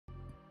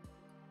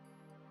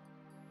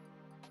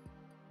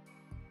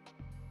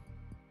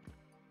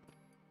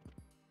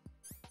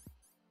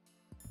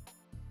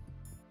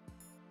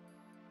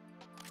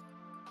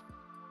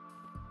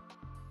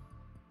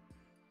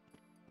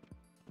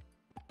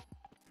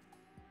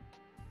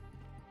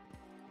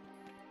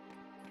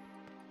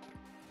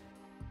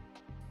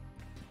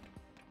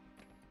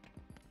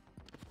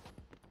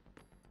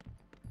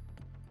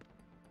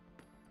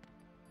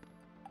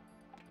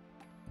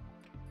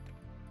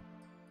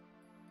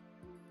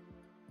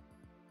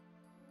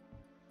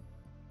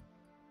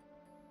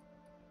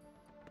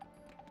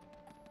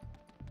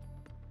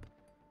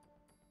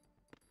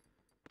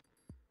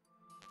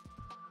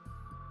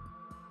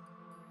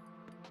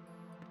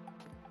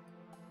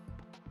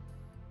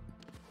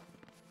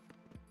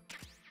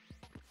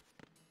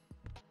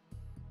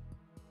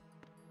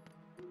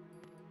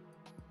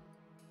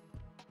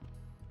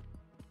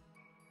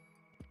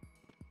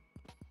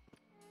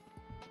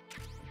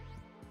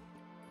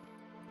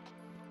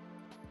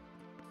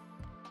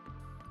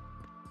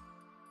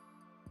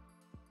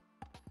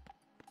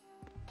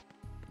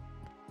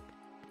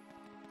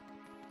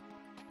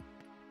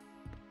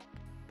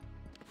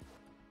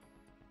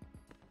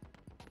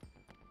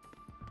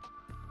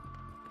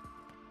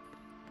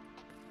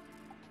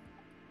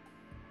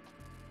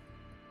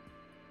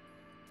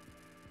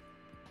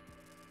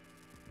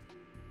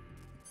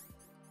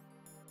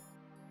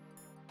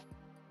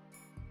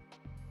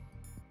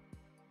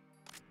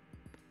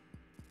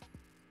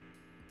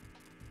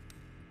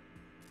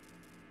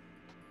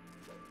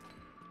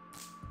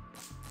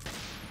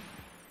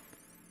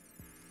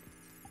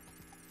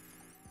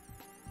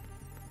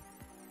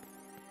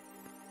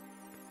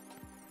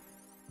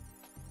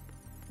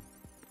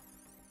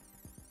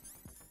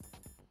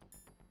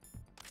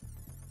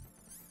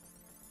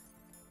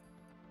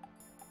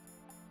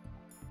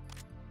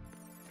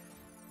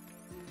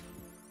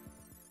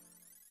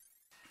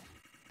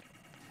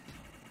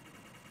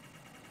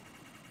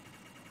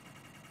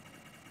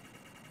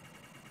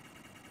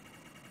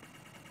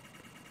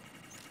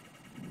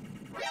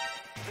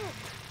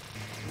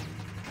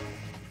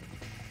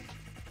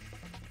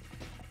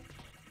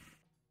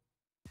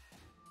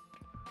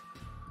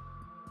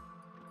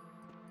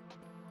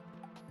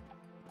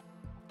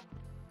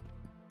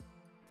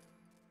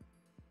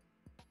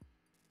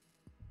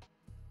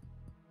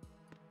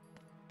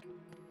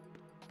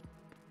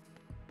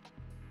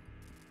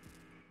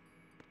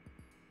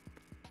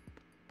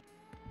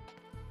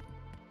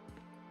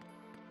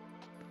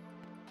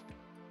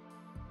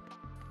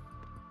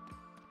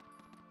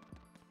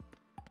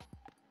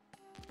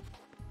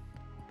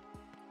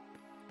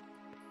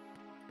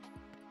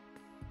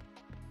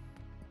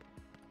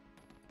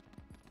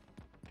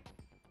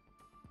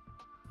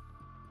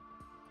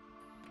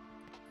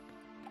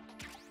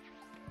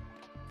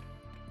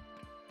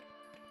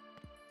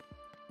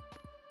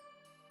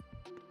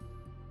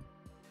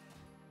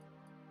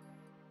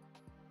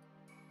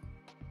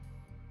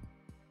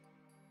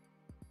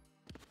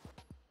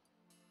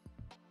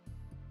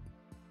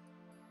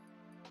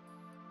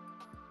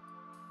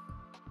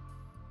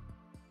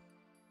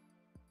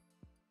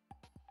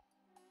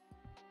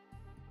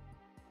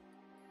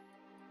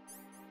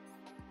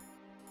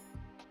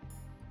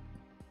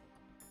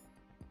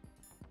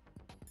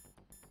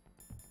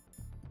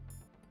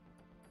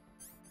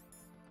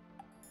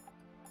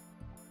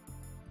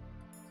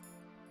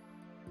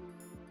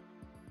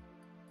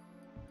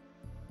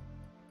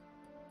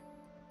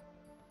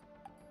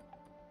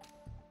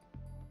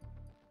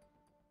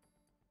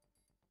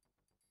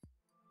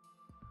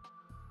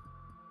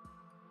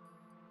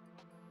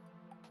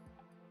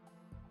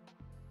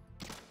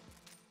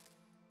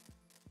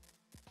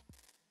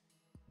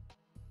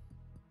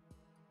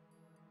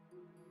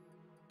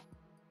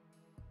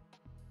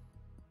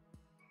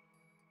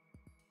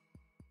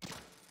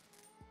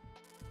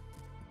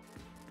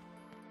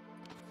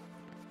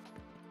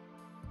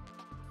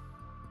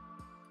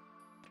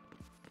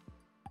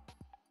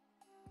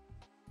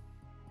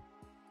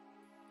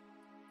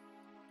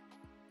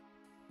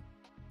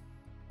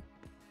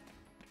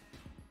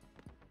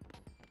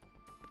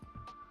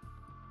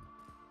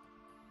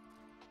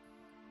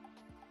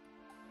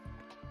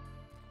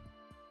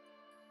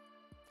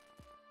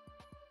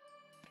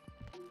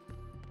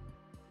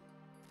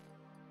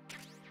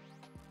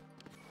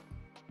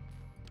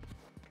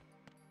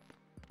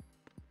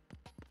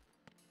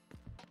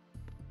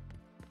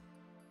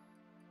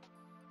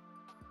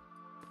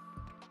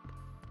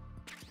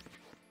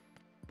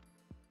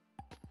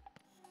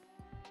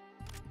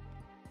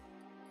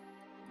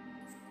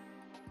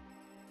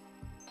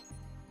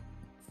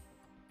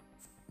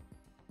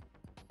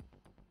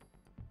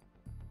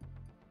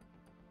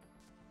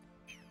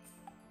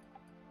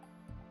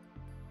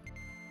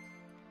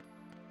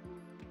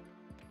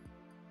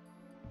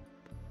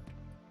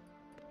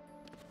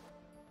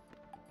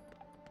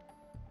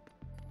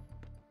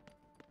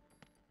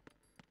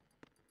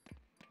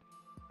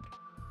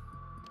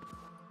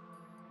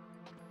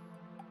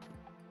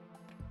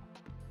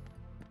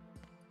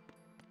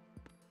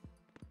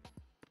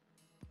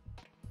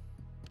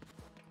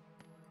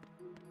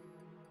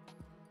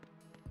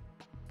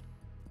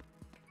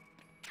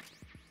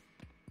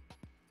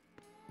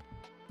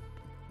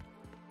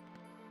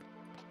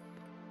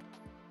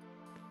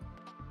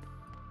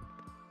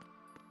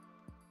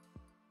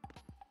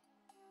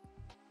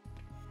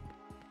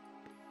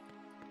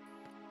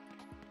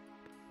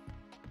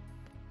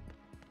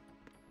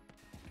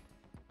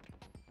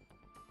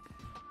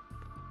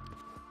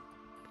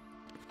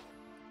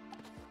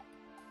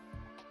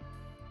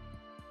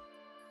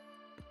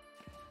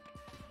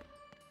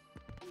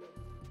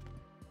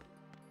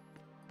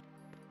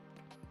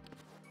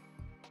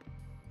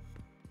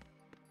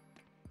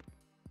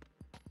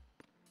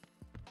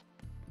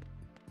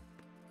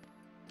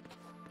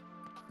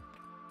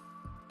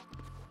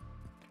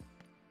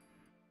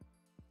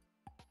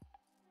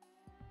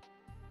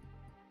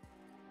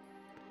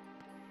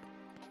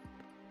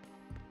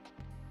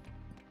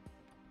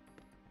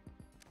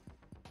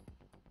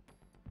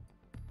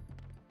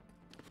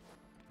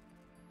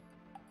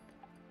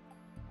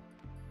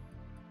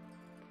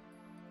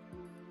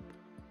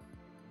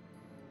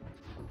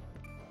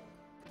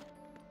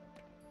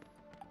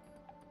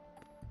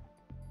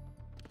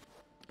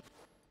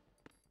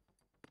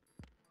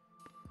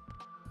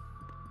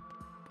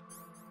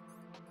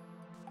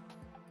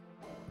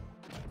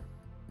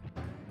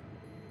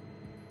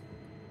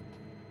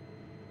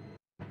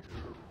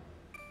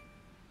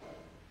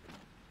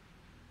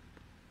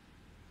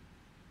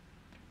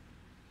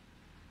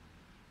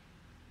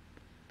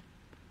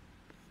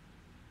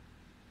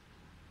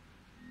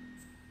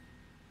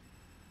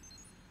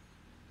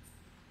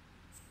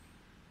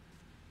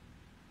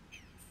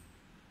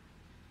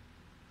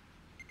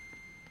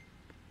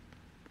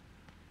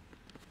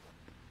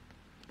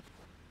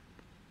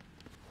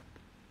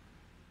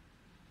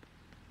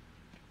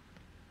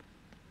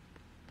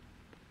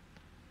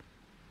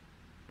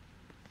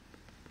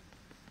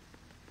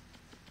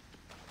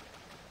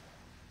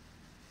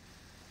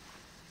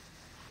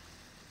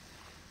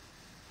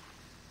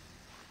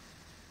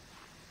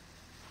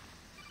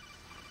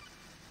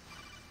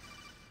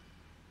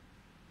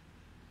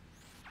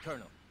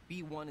Colonel,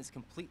 B1 is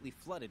completely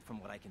flooded from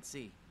what I can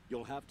see.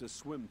 You'll have to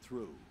swim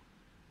through.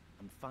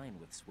 I'm fine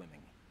with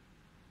swimming.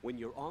 When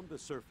you're on the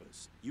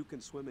surface, you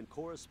can swim in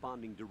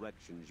corresponding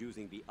directions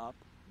using the up,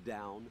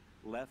 down,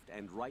 left,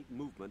 and right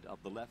movement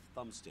of the left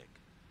thumbstick.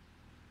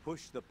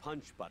 Push the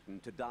punch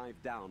button to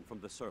dive down from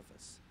the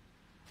surface.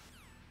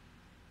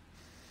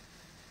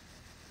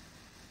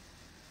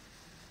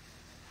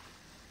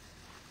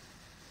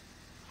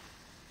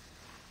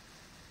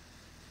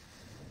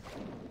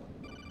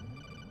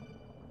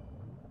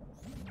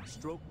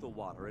 Stroke the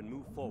water and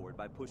move forward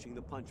by pushing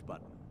the punch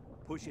button.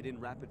 Push it in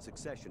rapid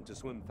succession to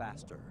swim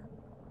faster.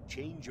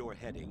 Change your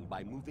heading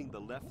by moving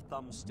the left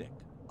thumbstick.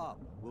 Up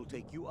will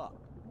take you up,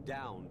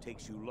 down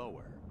takes you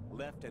lower,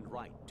 left and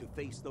right to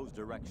face those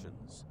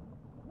directions.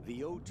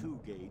 The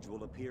O2 gauge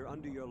will appear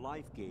under your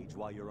life gauge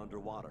while you're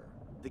underwater.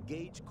 The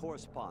gauge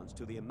corresponds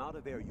to the amount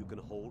of air you can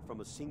hold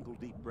from a single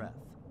deep breath.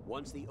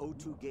 Once the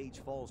O2 gauge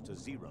falls to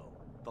 0,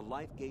 the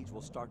life gauge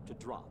will start to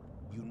drop.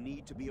 You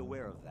need to be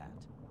aware of that.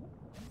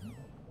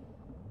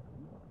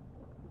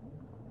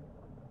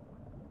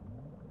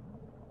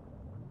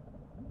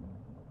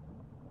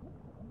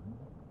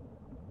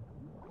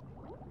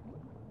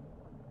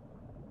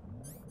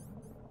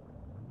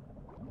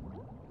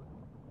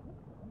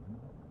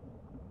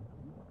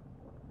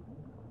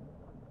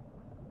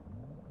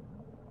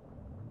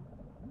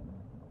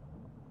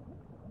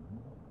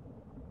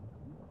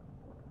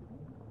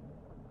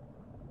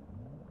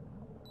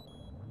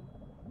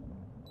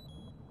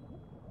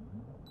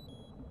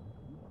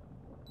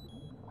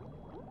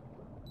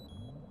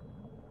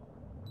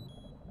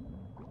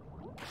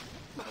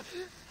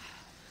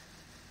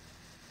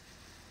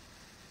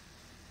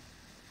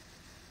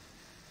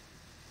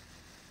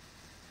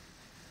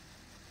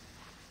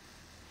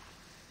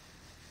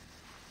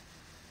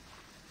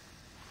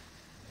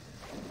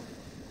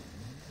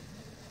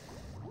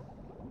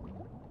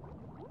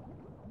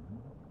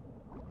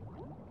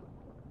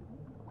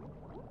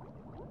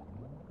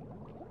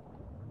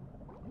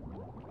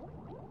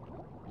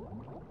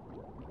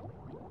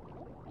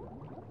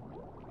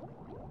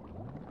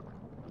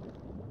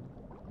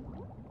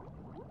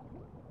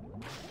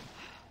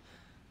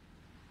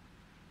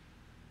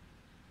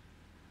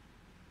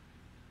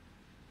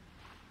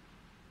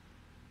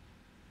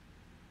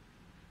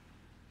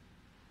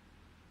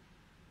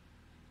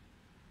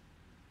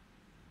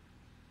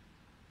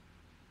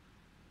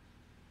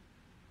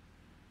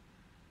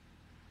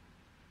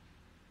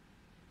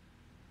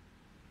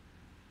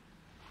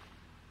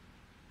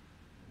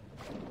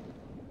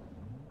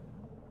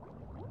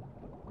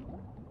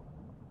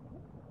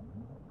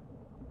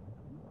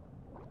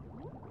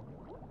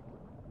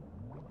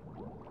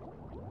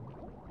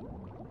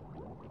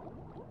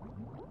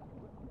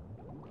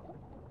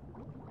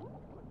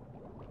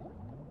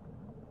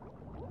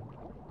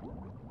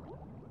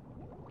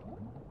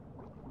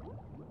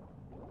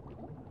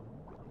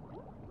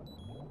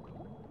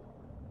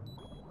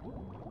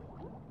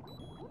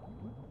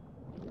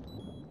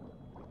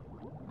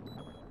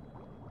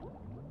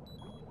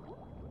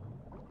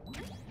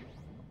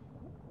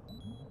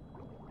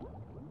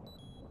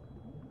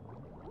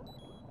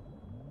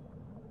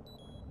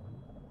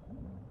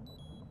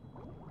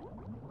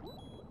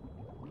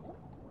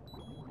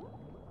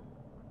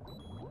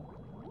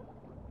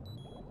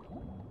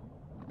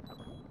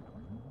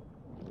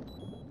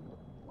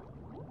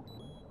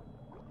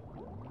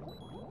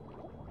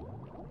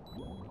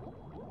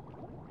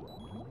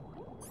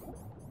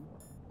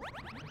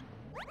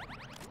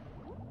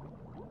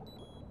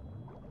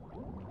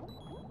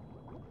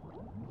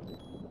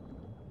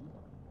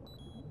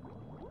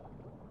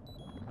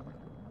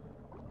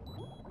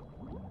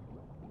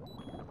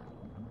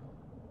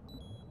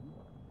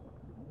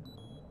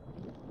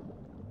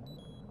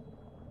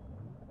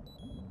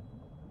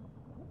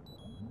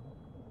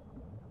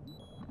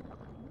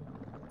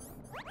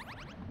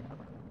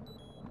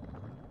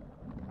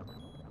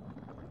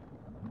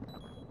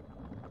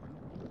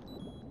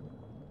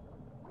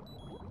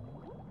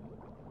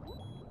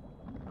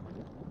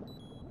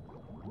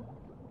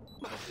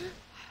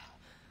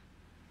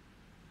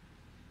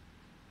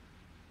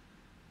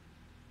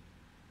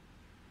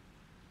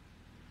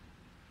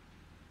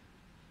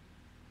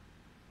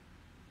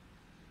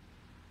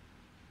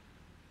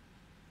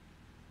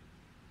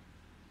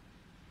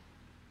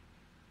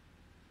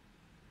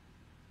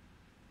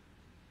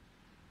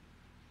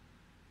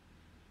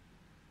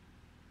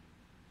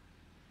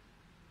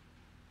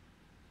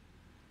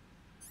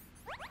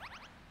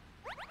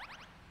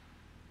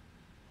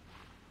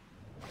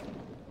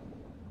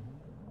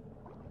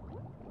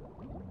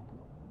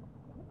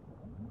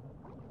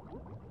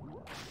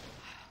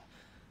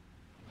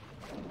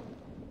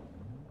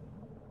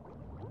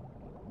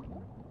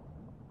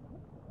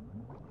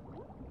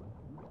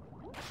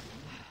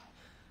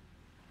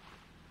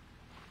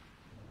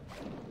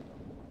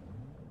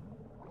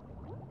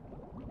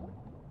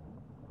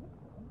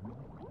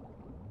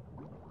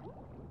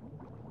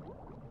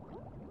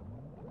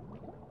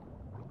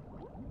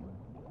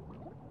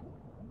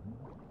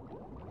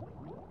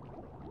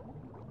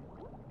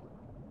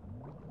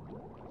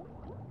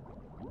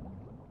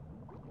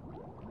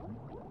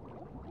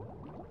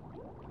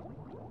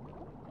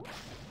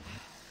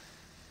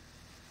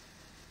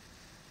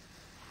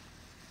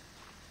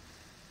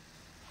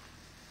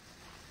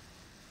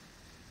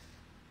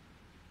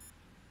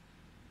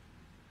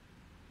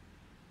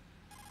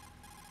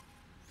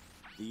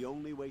 The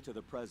only way to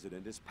the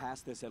President is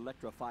past this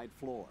electrified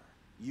floor.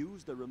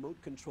 Use the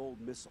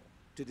remote-controlled missile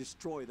to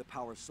destroy the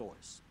power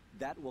source.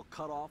 That will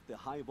cut off the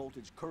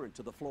high-voltage current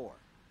to the floor.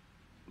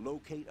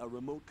 Locate a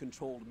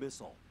remote-controlled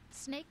missile.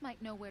 Snake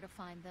might know where to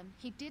find them.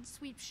 He did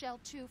sweep Shell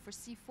 2 for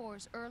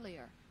C4s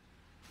earlier.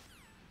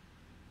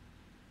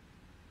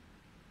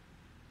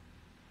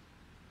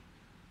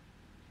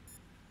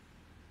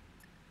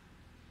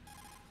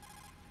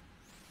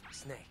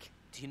 Snake,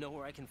 do you know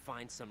where I can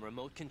find some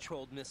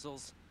remote-controlled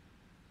missiles?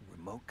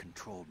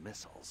 Remote-controlled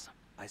missiles.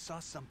 I saw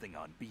something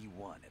on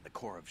B1 in the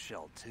core of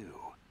Shell 2.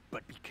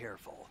 But be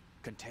careful.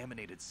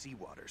 Contaminated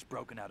seawater's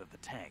broken out of the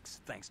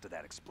tanks thanks to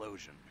that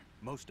explosion.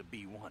 Most of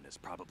B1 is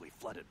probably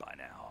flooded by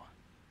now.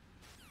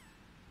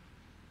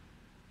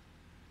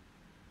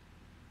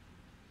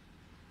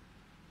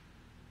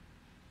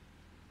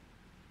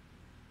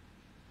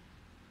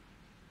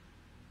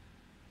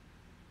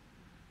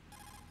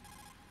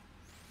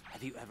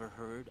 Have you ever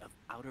heard of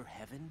Outer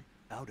Heaven?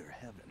 Outer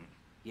Heaven?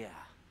 Yeah.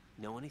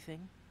 Know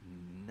anything?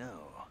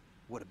 No.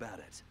 What about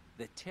it?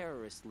 The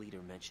terrorist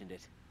leader mentioned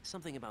it.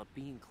 Something about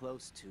being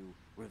close to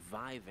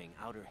reviving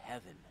Outer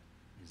Heaven.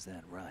 Is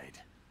that right?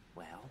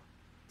 Well,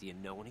 do you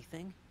know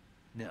anything?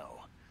 No.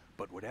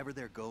 But whatever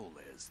their goal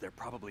is, they're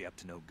probably up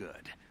to no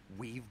good.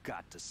 We've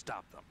got to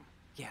stop them.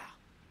 Yeah,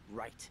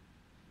 right.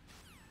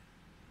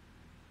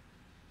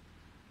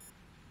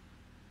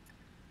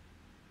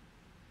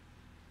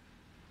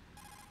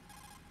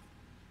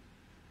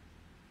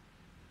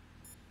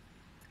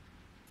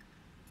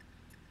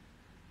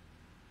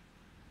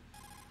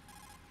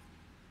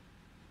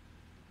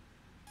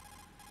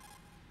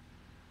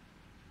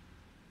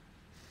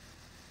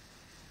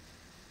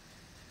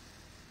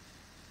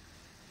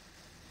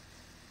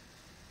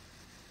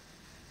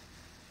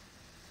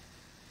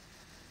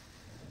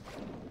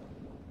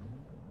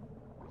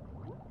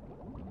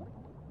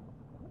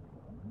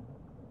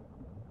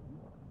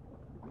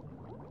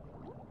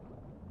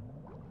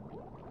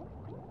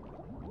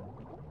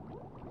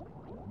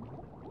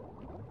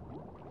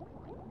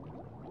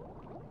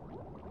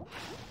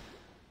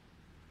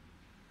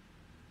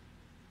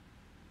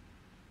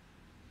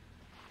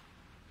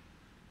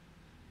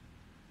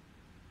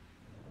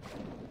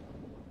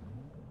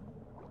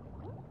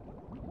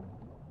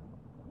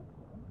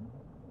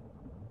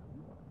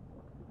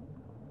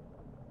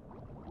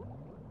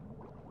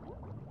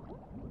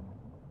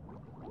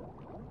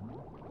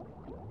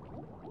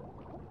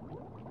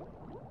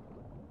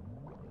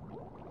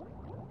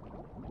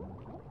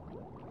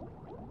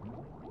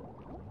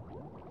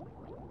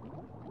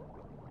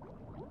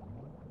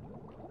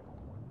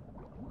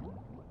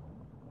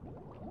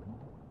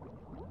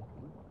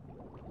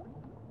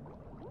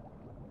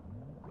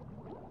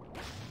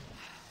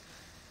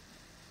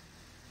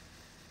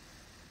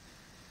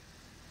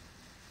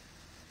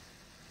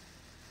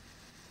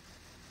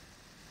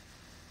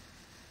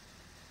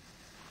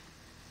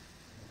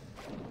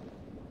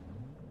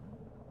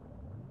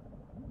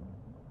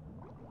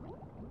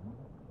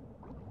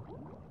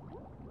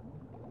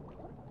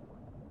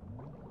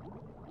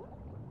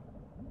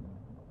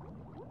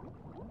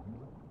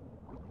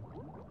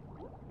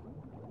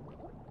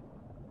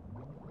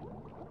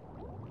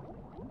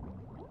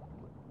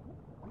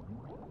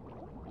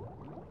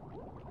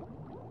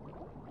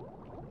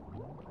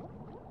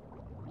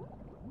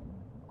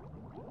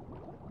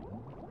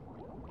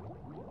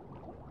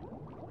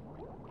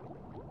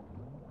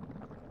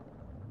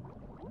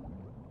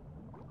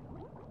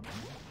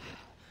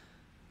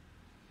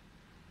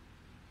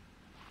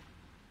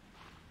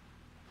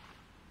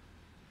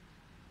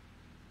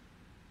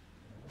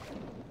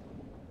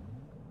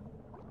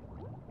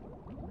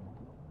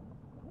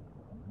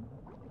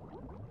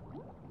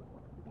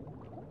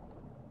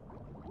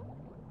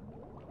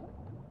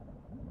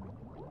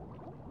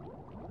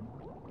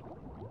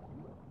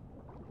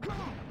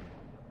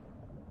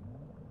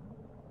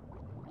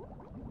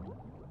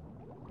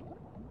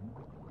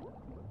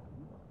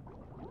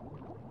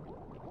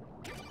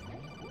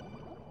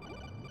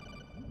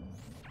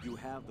 You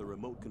have the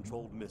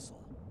remote-controlled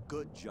missile.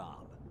 Good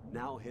job.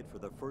 Now head for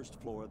the first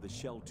floor of the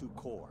Shell 2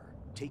 core.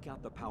 Take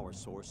out the power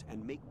source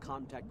and make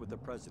contact with the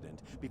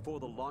President before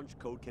the launch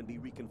code can be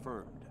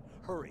reconfirmed.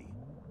 Hurry.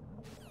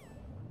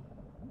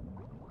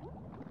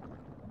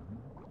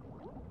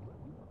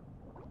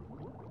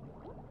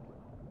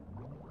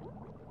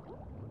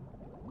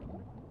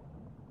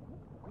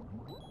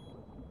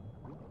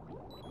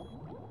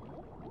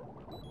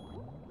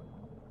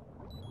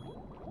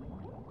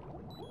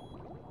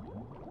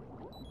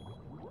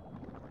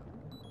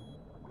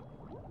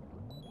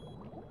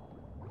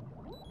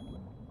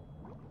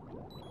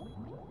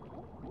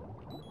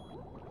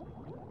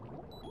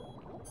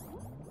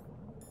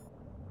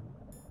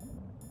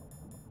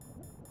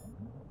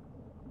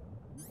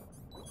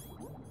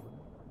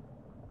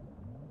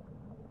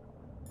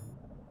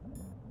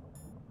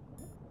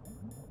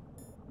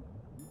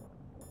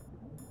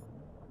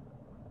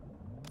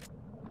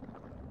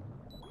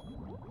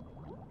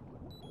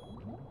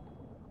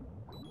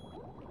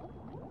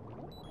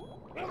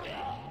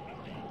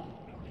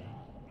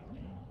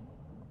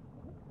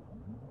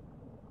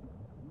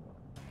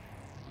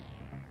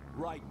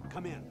 Right,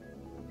 come in.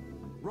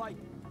 Right,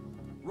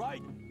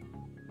 right!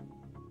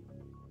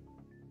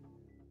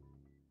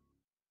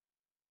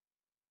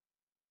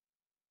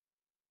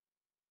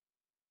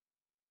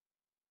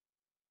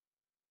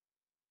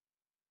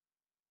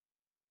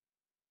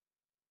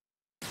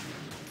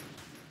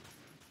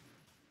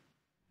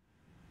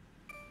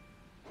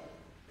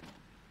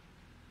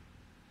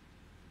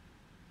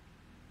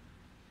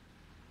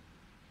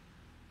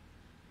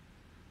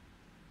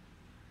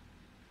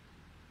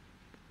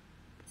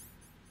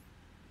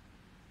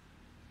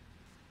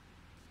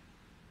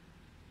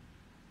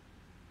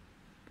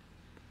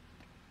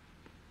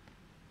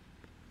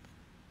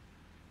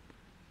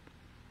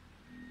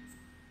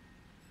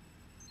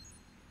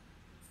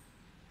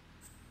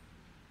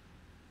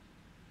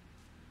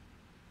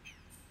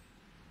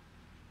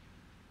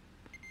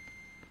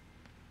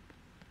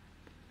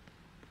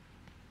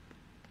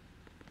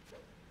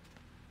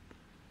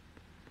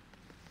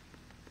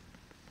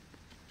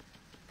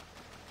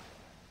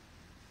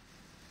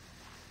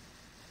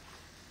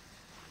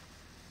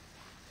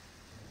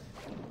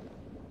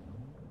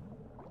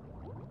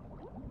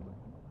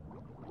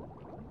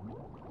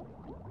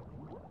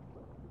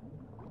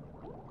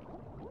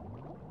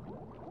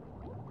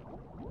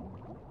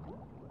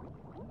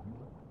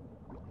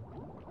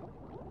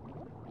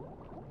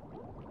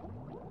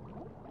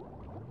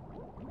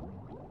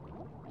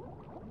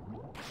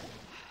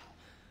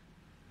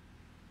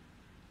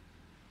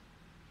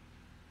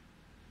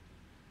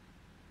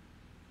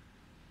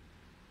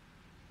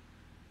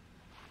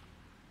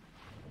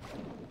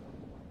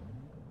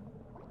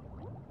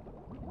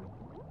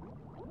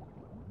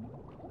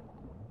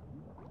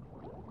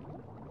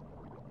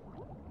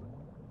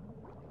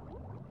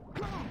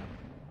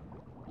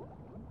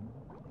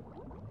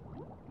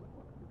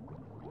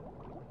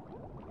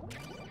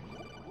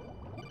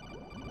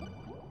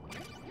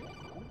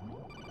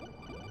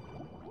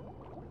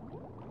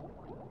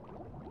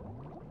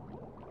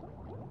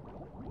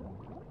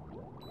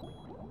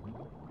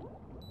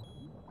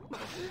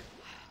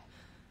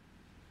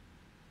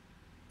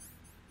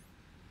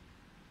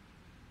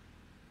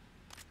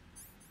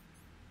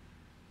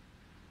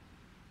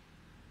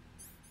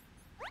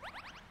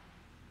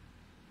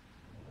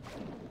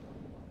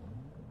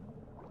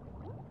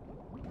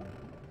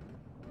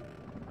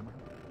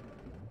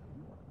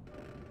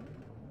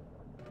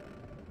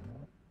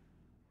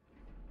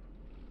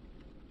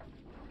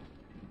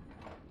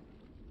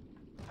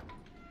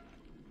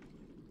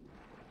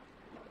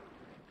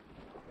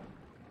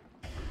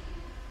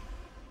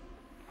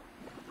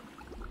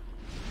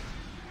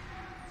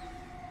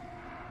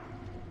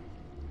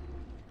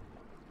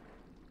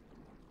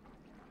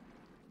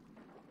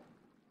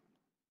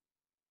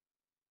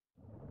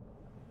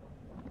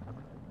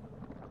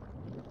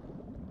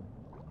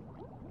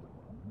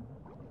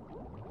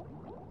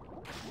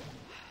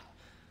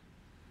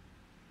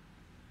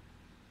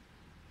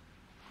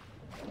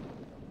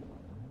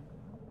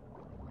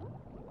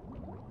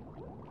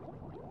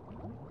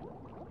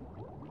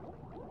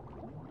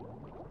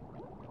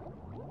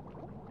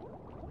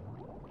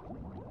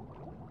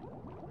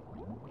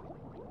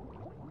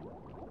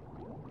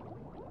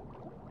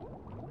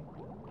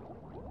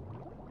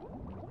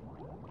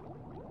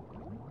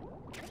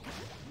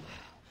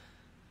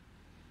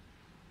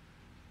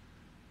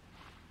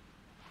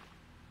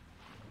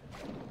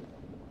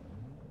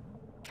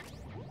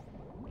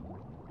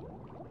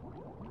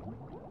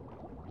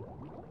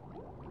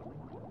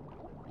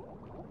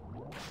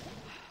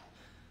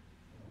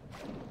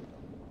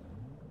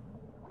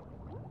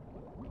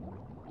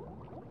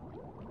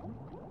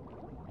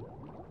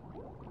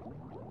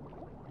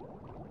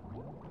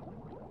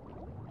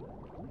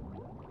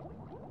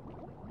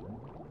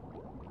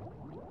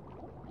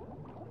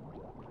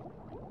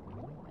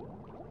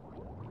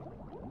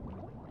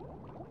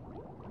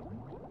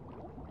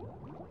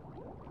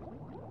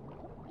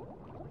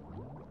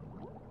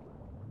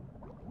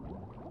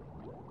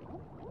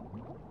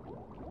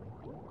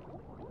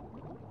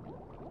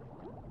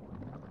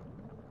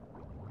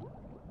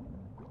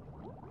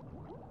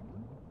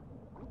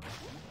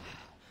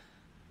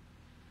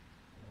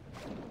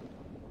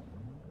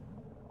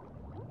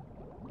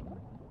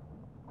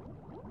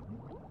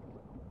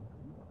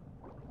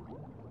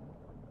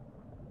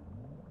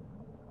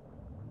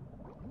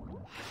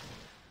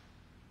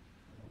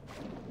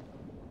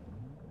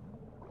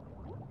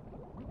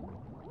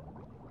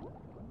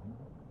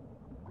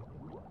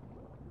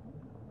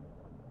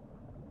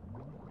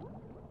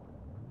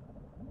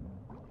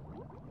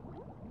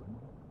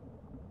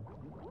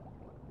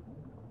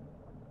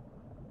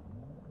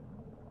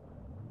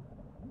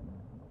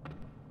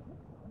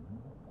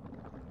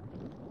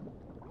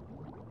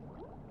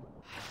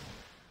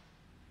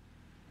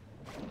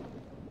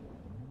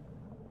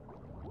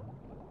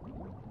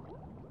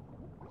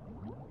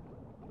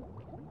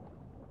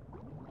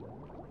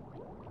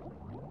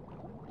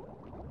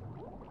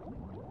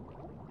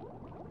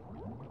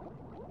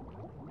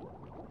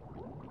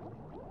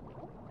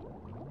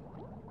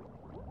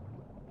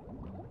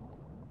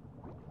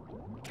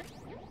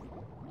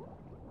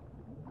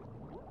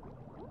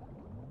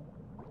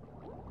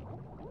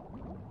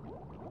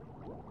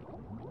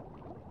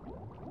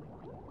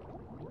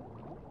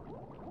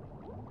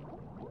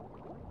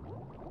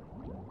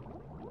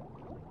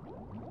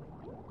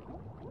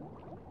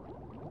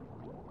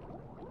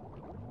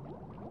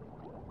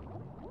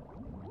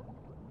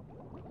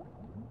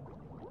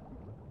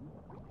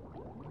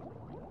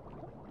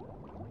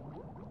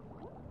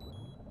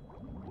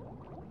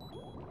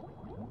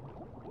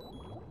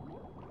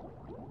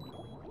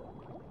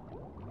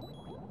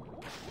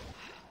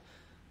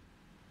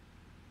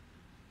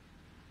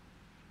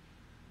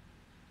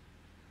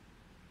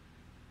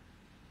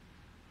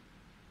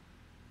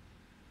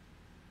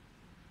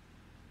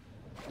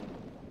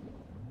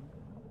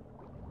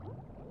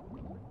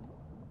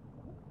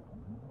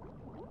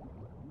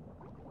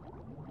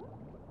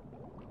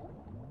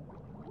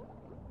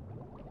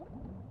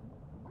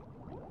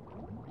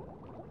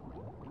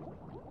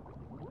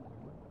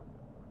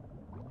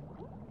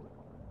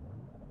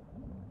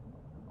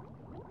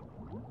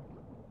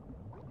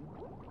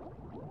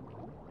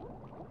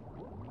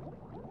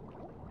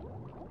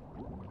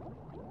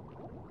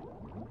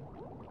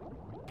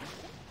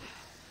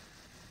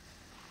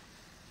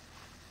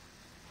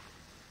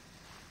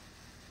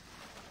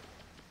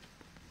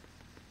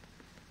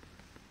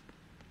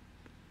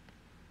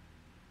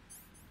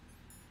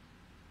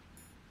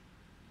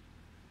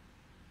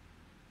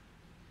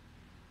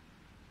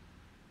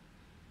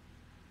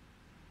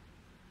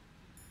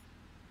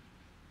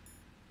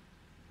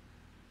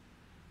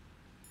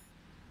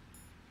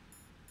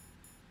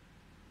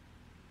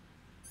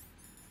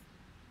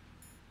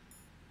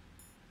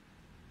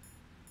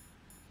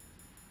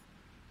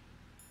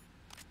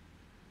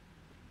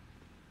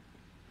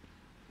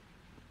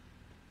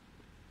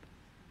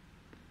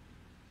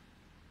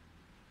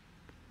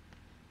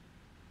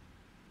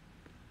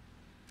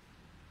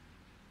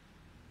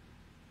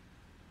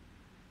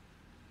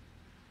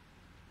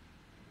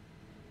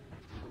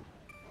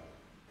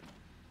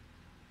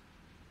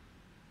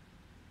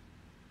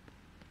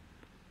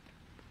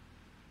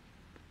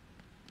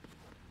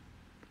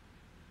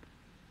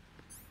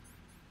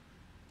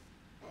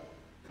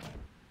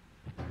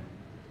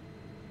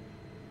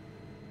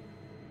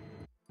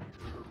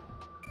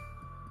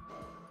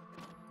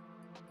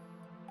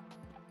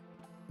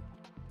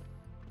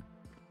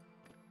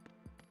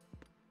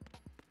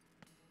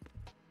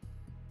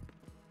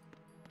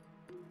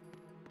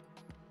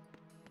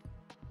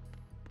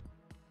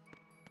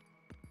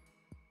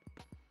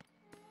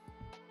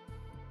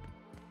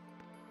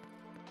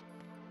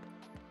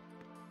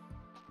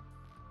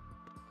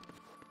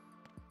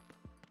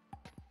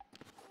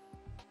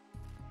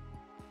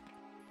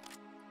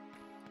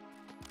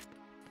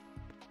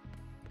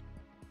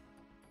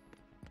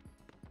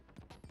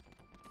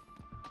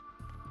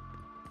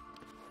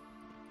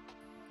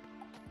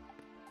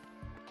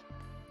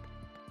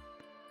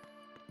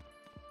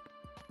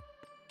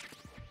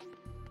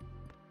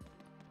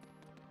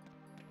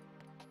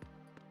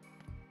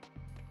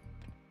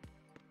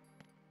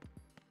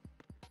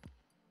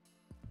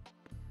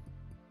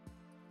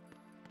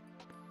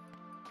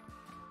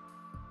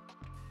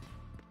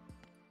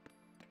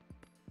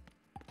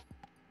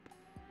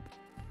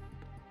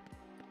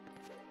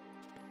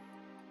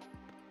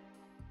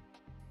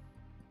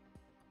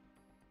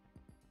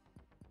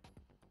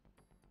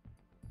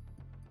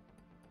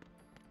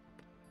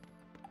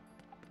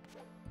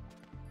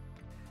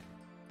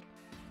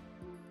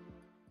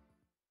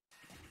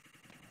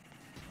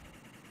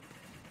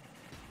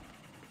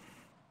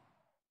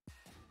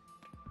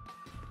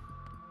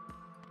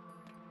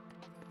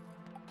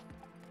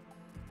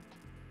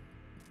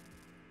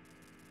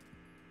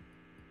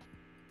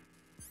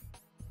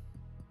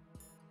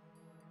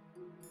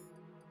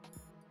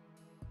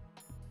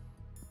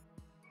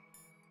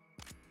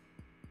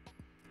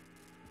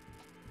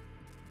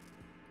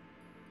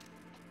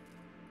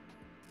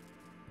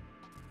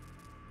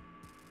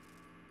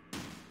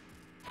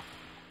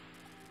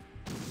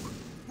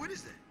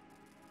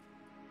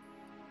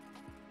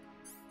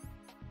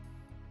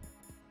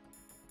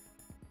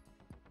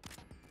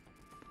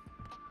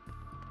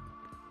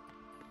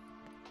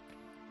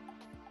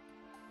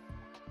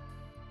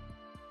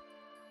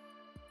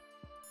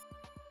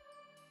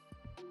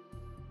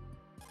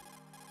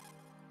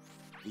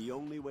 The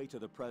only way to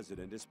the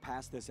President is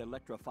past this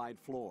electrified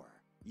floor.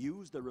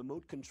 Use the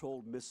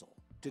remote-controlled missile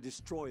to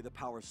destroy the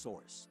power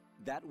source.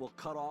 That will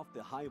cut off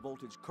the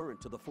high-voltage current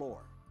to the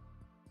floor.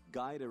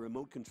 Guide a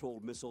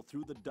remote-controlled missile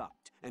through the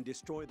duct and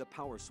destroy the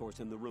power source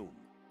in the room.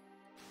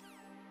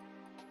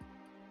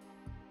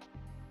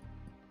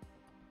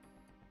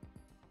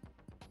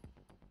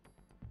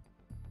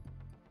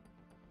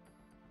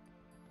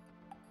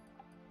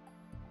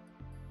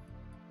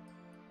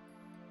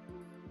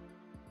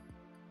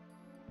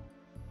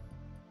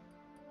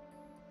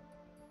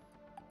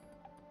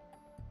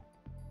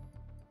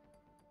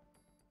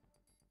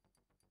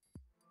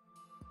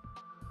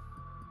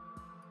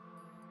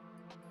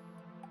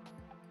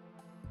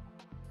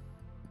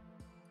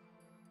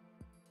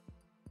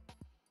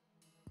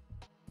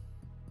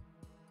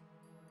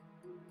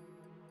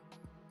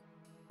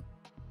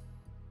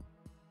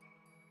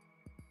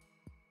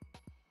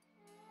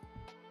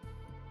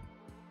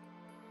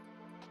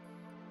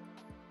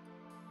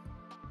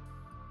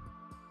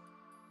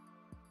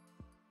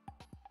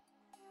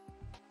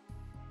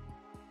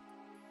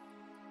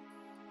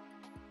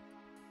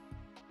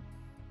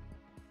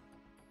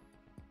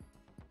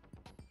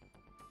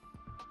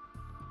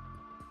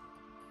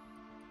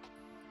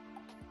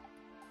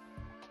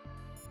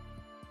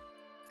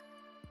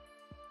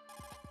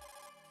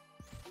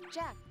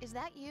 Jack, is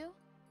that you?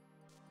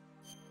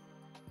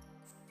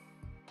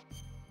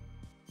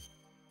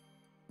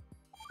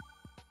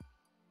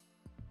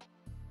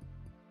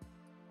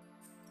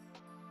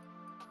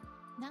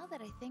 Now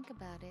that I think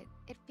about it,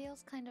 it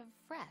feels kind of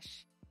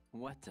fresh.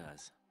 What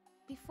does?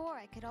 Before,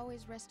 I could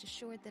always rest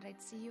assured that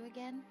I'd see you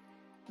again.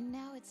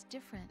 Now it's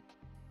different.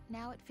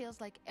 Now it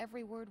feels like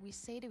every word we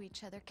say to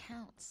each other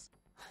counts.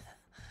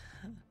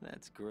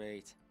 That's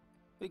great.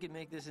 We could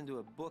make this into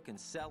a book and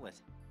sell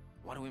it.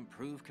 Want to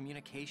improve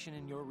communication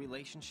in your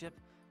relationship?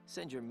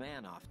 Send your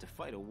man off to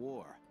fight a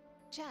war.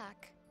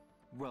 Jack.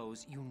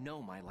 Rose, you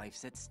know my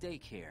life's at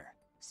stake here.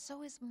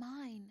 So is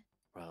mine.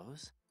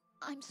 Rose?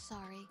 I'm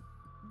sorry,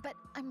 but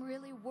I'm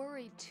really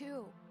worried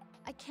too.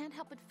 I can't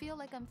help but feel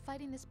like I'm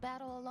fighting this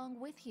battle along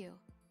with you.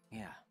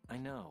 Yeah, I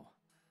know.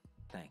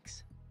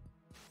 Thanks.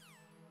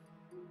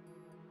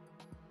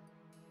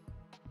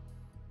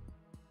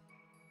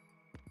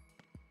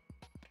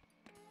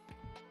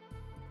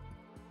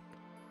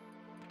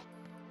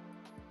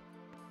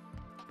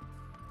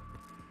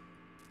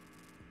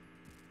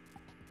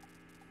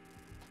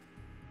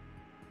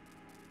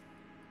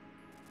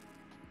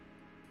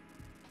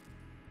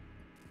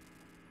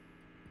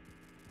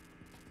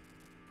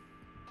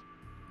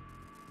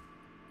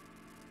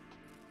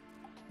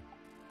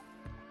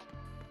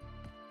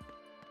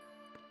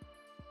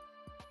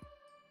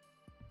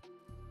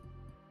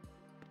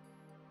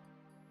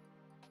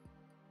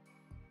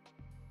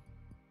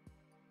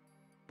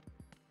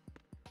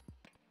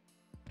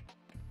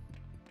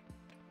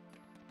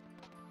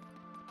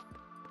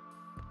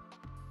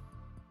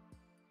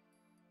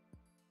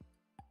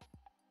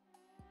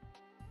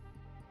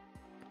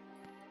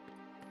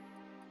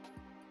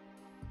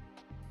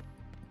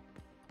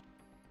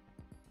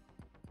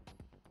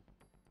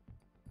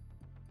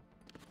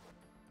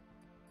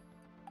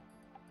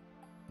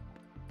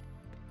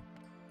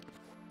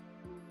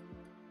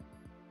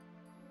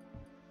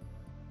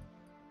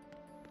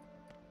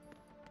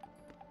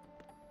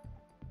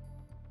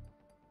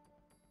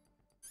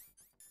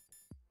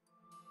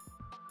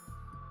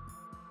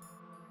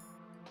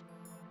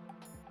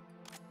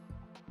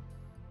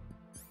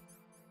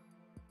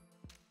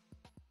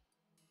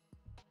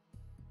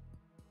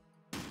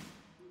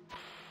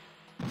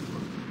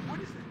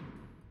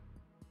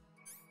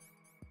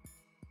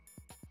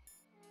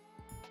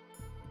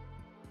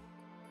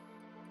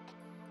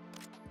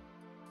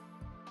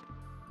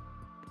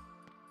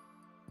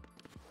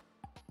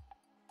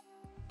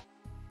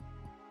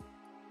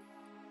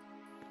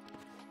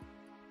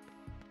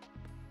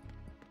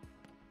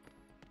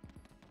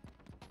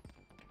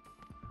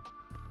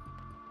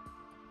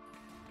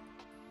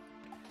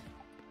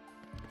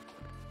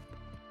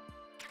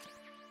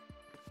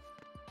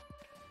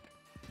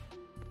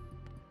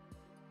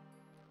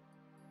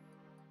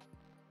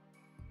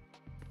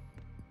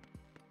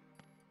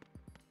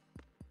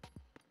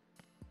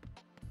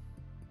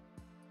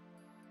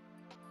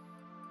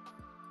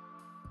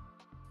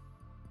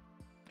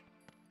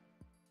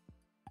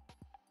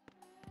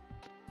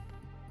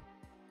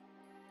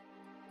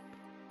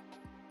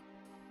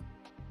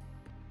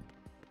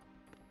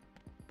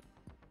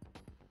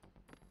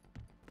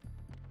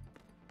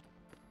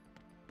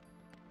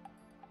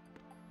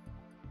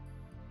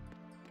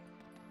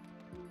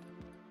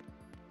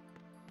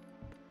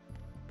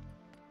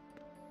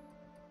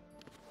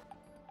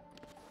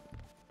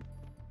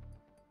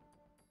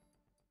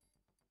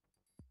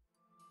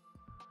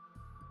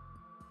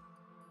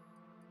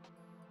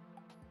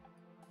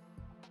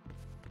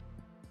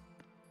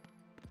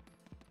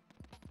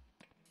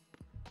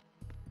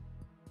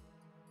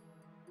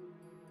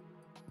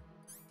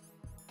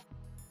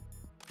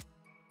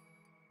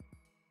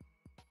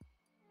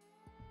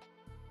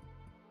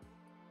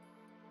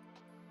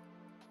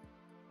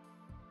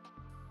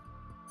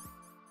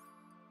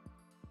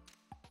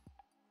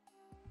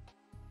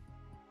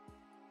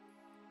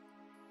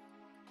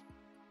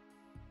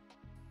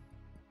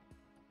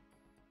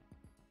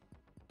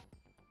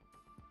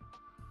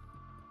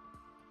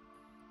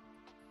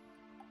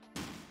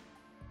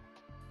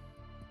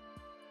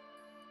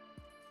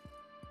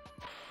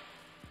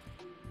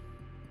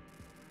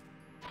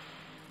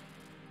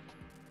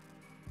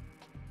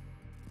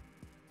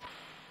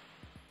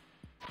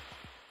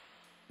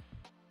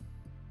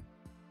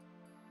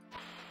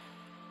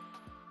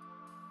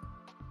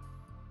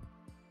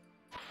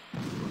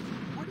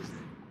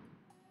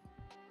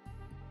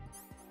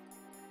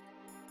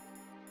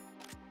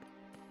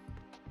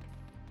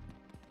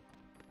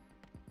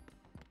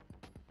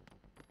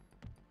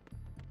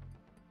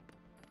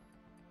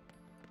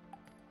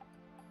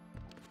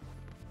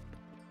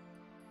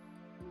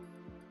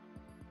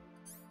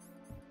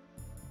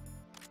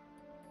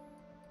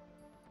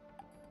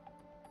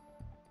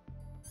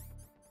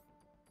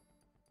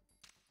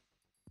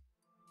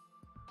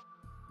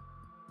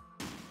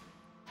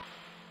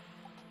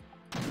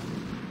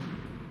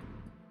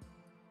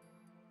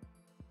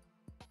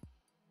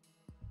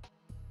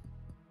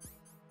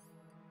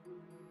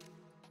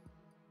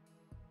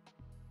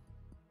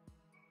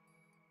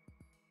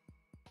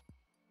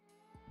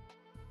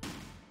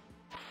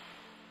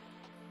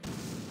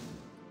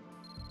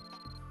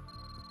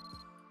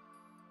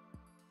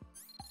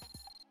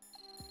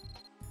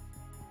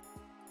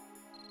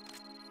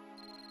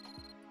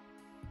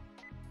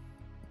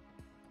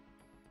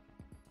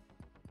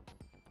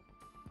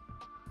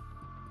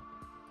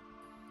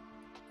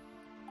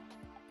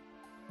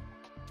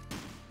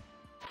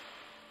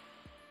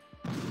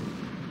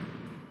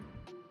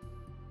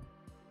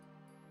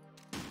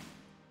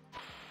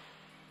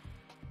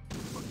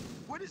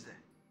 What is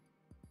that?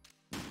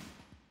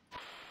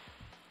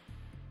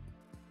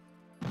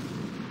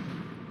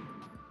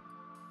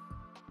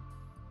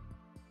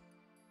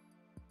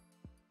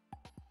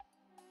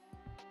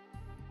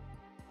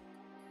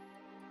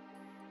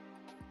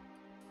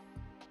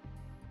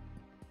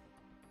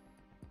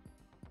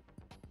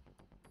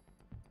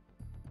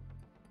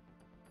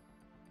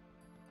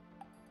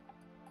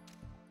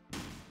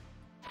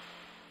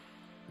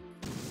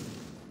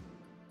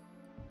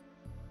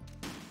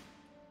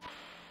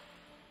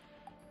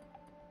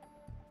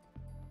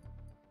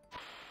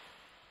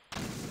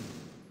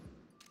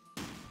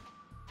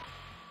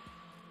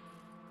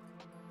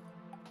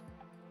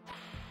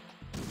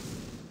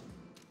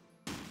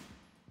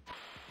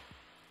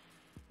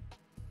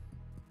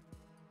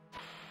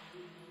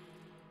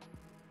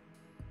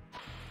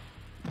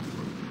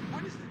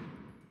 What is that?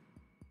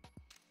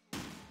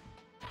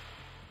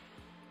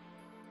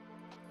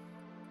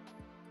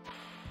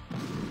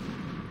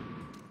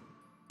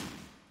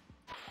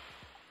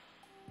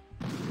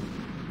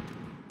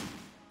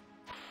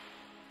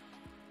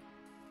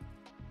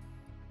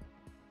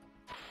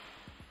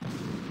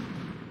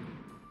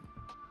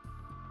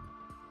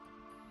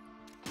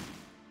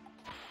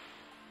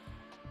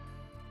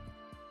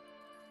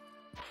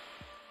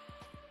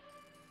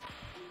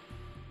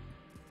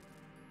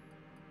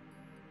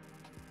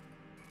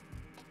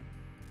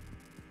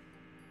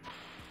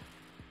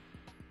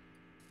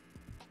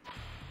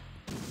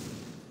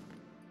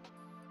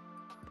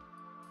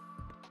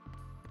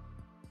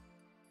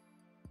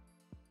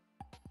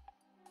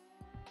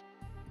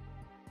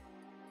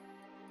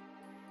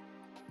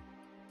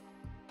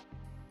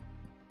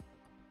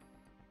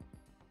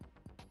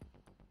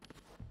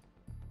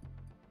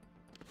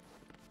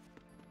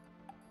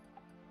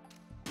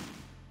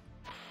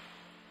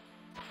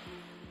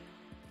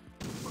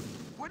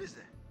 What is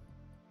that?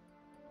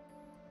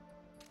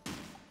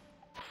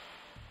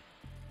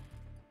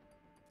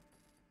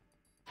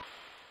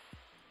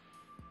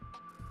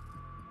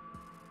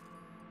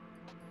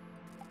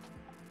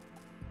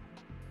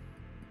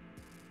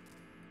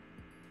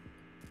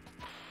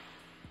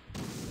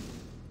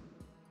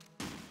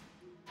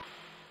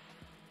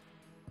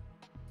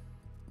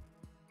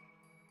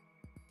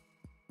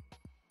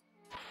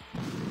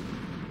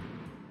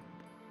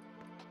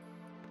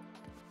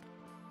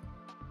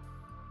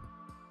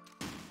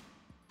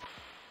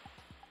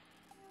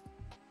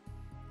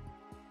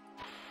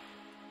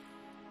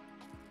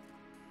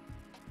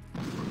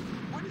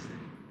 What is that?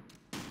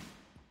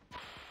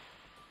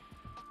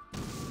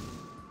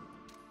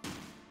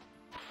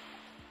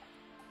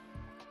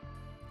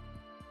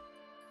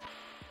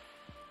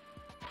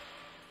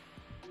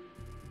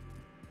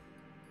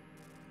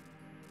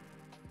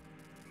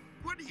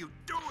 What are you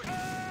doing?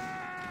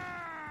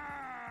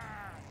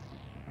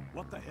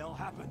 What the hell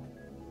happened?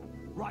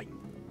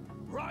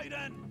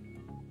 Raiden!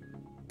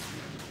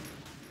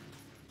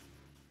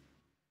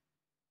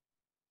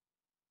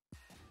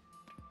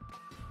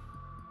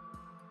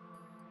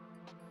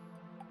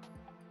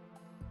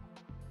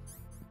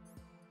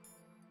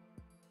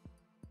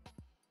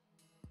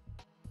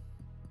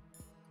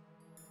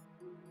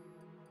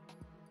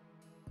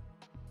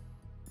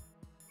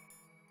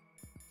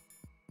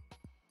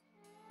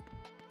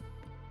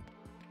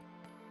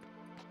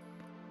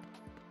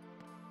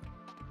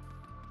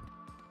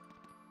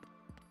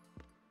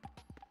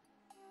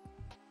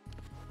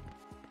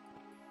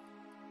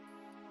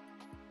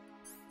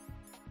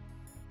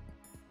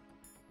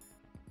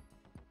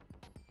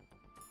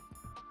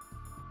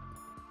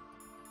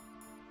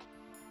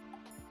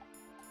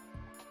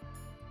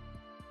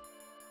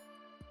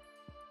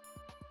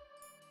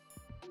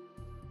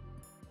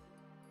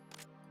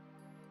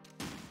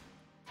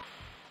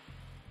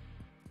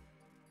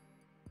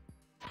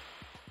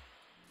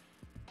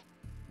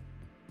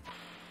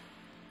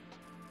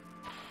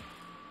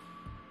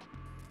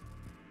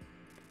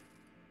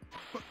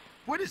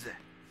 What is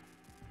that?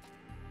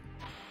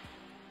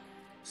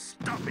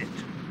 Stop it!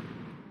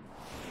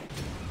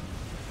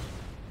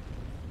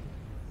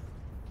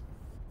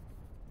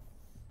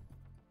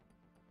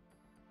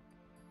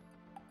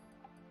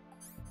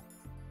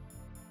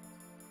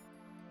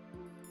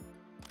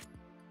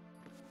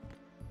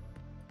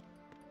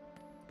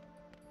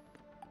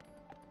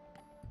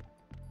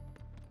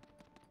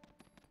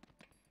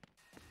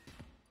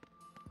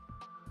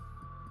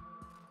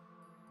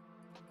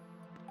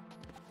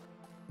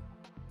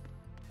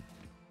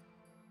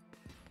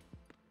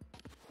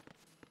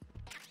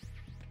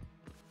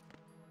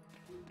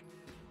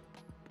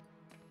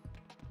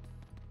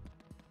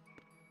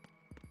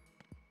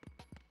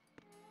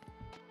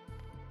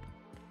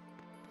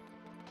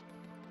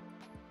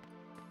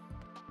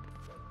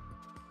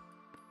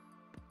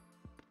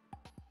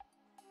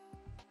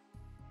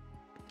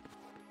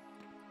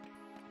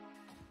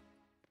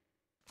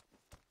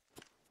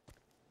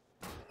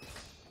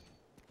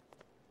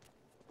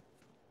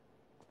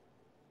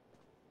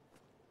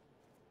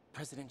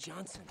 President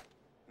Johnson,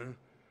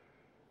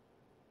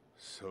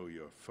 So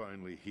you're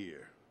finally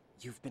here.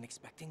 you've been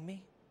expecting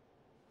me?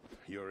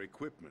 Your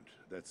equipment.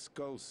 That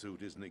skull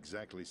suit isn't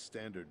exactly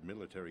standard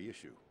military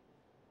issue.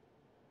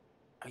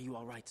 Are you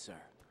all right,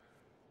 sir?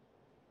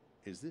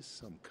 Is this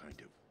some kind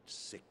of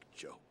sick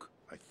joke?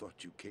 I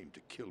thought you came to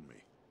kill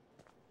me.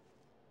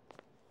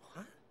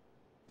 What?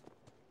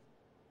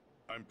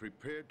 I'm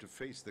prepared to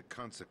face the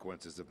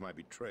consequences of my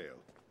betrayal.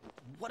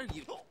 What are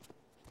you...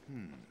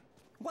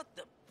 What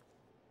the...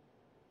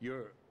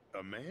 You're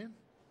a man?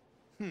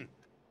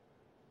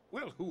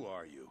 Well, who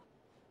are you?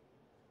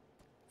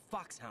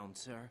 Foxhound,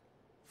 sir.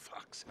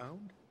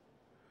 Foxhound?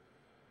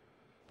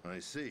 I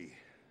see.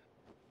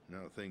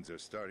 Now things are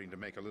starting to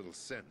make a little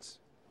sense.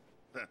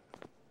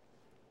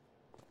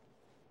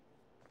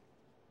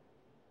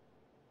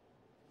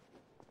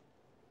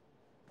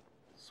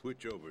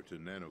 Switch over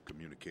to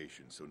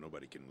nano-communication so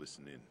nobody can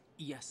listen in.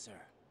 Yes, sir.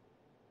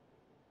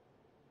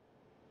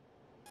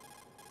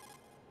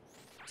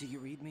 Do you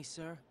read me,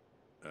 sir?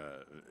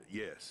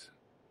 Yes.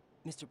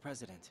 Mr.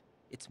 President,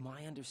 it's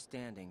my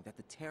understanding that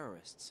the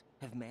terrorists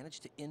have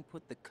managed to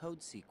input the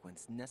code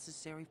sequence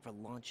necessary for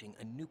launching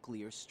a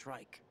nuclear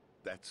strike.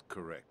 That's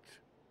correct.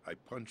 I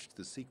punched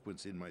the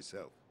sequence in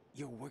myself.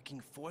 You're working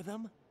for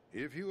them?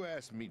 If you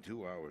asked me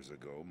 2 hours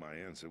ago, my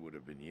answer would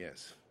have been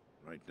yes.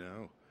 Right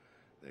now,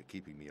 they're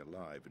keeping me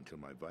alive until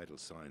my vital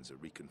signs are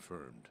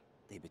reconfirmed.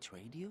 They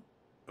betrayed you?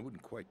 I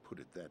wouldn't quite put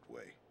it that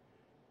way.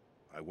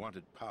 I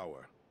wanted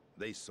power.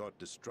 They sought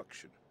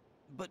destruction.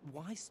 But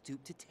why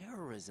stoop to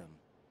terrorism?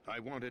 I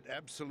wanted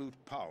absolute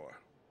power.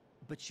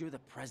 But you're the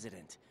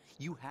president.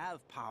 You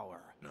have power.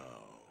 No,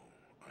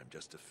 I'm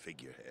just a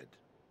figurehead.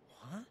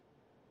 What?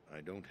 I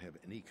don't have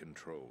any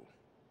control.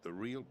 The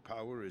real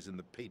power is in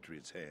the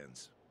Patriots'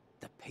 hands.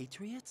 The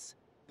Patriots?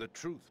 The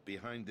truth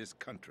behind this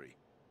country.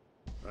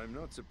 I'm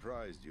not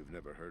surprised you've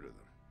never heard of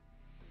them.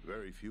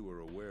 Very few are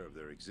aware of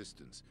their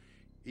existence,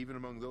 even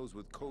among those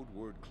with code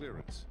word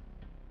clearance.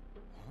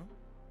 Huh?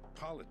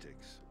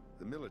 Politics,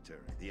 the military,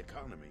 the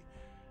economy,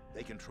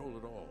 they control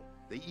it all.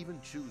 They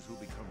even choose who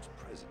becomes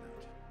president.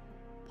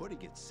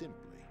 Putting it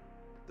simply,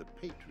 the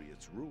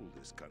Patriots rule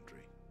this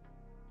country.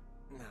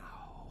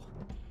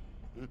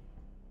 No.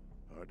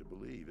 Hard to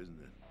believe, isn't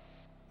it?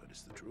 But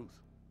it's the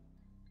truth.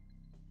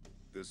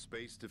 The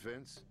space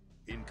defense,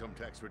 income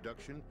tax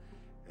reduction,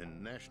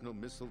 and national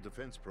missile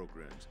defense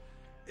programs.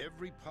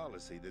 Every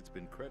policy that's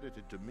been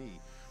credited to me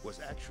was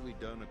actually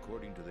done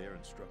according to their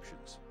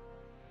instructions.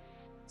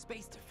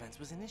 Space defense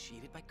was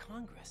initiated by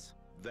Congress.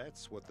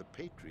 That's what the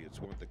Patriots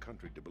want the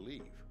country to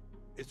believe.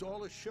 It's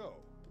all a show.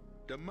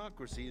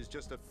 Democracy is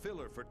just a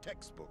filler for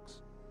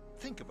textbooks.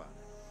 Think about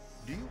it.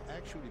 Do you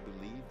actually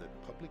believe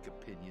that public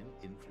opinion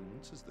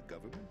influences the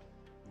government?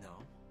 No.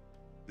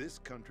 This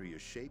country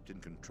is shaped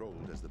and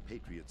controlled as the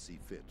Patriots see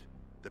fit.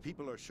 The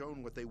people are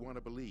shown what they want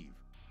to believe.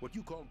 What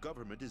you call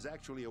government is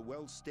actually a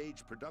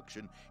well-staged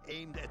production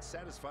aimed at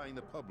satisfying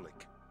the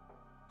public.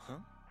 Huh?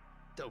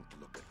 Don't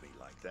look at me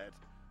like that.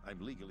 I'm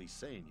legally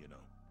sane, you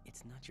know.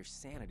 It's not your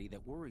sanity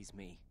that worries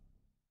me.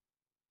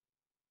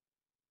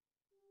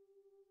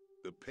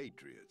 The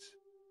Patriots.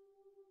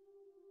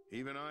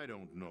 Even I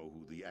don't know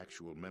who the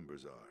actual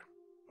members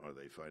are. Are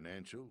they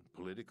financial,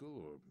 political,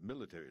 or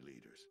military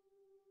leaders?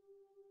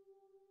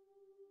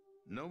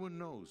 No one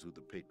knows who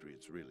the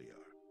Patriots really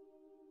are.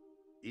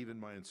 Even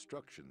my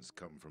instructions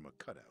come from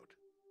a cutout.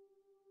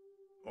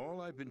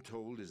 All I've been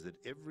told is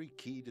that every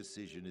key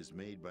decision is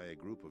made by a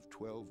group of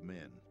 12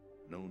 men,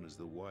 known as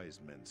the Wise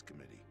Men's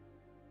Committee.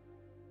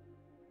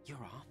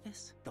 Your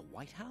office? The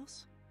White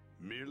House?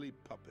 Merely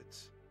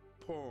puppets,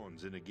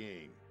 pawns in a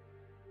game.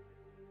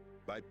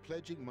 By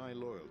pledging my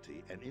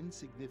loyalty, an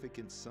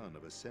insignificant son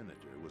of a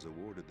senator was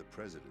awarded the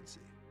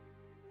presidency.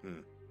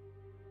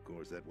 Of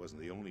course, that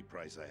wasn't the only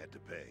price I had to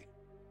pay.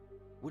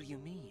 What do you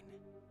mean?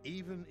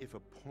 Even if a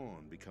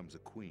pawn becomes a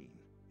queen,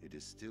 it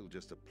is still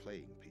just a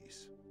playing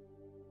piece.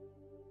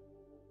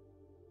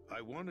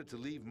 I wanted to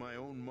leave my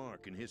own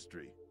mark in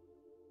history,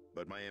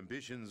 but my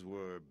ambitions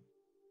were...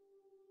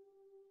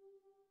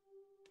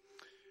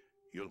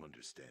 You'll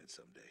understand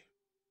someday.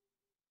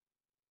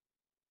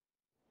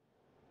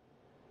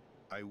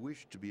 I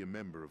wished to be a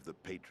member of the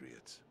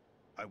Patriots.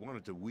 I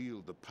wanted to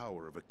wield the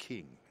power of a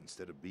king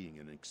instead of being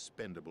an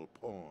expendable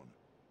pawn.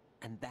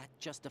 And that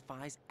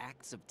justifies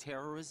acts of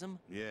terrorism?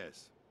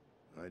 Yes.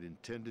 I'd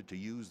intended to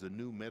use the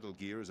new Metal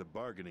Gear as a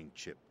bargaining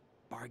chip.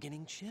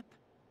 Bargaining chip?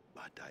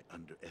 But I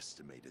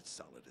underestimated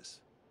Solidus.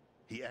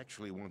 He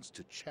actually wants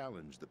to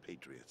challenge the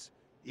Patriots,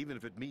 even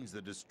if it means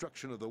the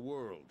destruction of the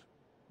world.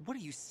 What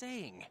are you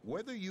saying?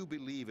 Whether you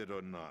believe it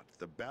or not,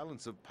 the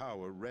balance of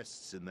power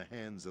rests in the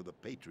hands of the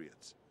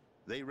Patriots.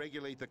 They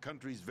regulate the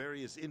country's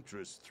various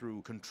interests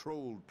through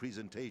controlled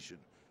presentation,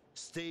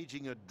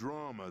 staging a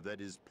drama that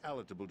is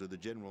palatable to the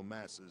general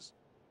masses.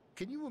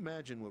 Can you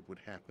imagine what would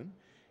happen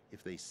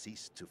if they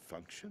ceased to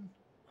function?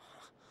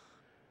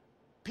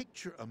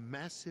 Picture a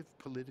massive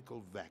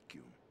political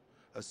vacuum,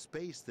 a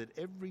space that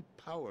every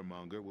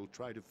powermonger will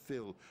try to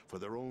fill for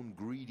their own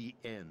greedy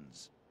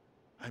ends.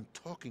 I'm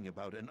talking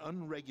about an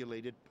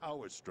unregulated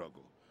power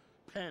struggle,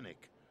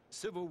 panic,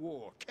 civil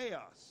war,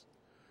 chaos.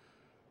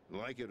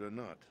 Like it or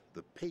not,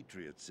 the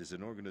Patriots is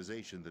an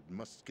organization that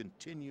must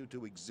continue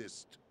to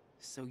exist.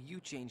 So you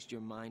changed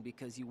your mind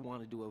because you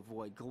wanted to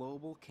avoid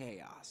global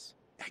chaos.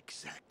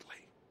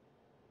 Exactly.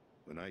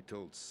 When I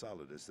told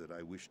Solidus that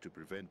I wished to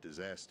prevent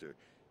disaster,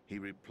 he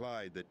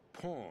replied that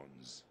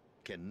pawns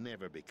can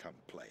never become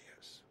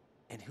players.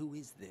 And who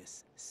is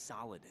this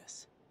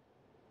Solidus?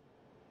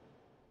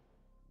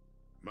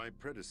 My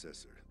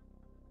predecessor,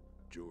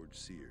 George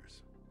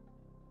Sears.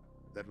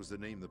 That was the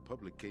name the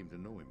public came to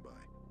know him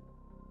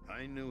by.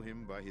 I knew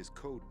him by his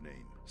code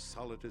name,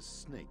 Solidus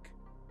Snake.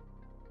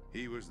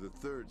 He was the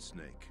third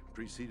Snake,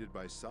 preceded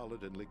by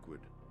Solid and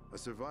Liquid, a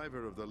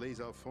survivor of the Les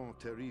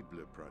Enfants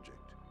Terribles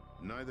project.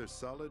 Neither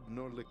solid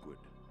nor liquid.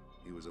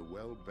 He was a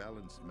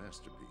well-balanced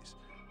masterpiece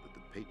that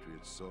the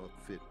Patriots saw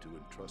fit to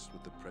entrust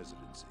with the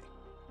presidency.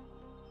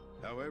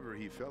 However,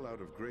 he fell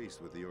out of grace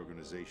with the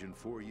organization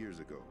 4 years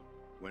ago.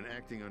 When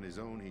acting on his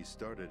own, he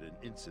started an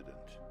incident.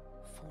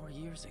 4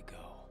 years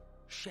ago.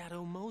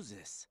 Shadow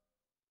Moses.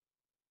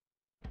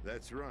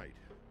 That's right.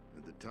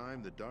 At the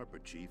time, the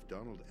DARPA chief,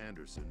 Donald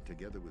Anderson,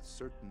 together with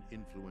certain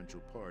influential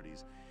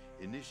parties,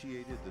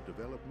 initiated the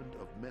development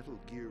of Metal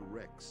Gear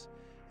Rex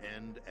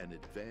and an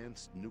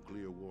advanced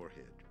nuclear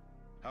warhead.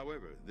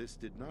 However, this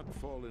did not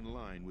fall in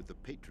line with the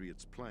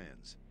Patriots'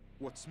 plans.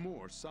 What's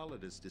more,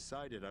 Solidus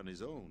decided on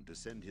his own to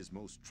send his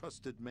most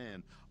trusted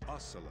man,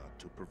 Ocelot,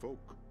 to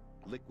provoke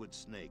Liquid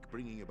Snake,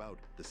 bringing about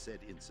the said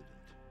incident.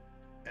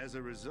 As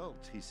a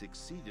result, he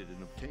succeeded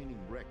in obtaining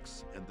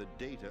Rex and the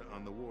data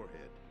on the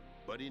warhead.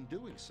 But in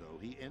doing so,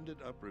 he ended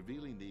up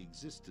revealing the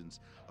existence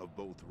of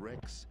both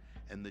Rex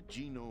and the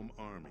Genome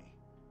Army,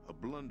 a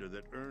blunder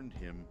that earned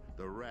him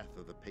the wrath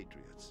of the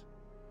Patriots.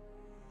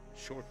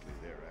 Shortly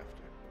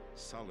thereafter,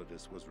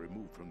 Solidus was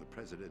removed from the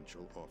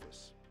presidential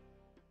office.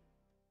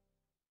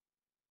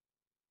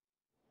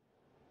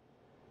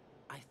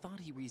 I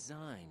thought he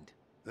resigned.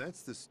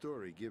 That's the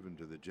story given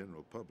to the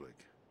general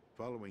public.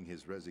 Following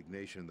his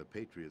resignation, the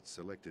Patriots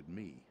selected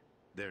me,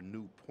 their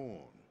new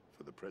pawn,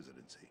 for the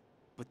presidency.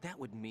 But that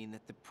would mean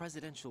that the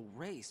presidential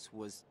race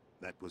was...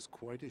 That was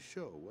quite a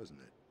show, wasn't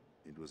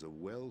it? It was a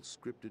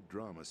well-scripted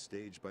drama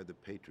staged by the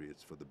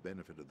Patriots for the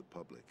benefit of the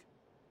public.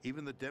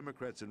 Even the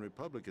Democrats and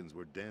Republicans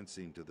were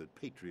dancing to the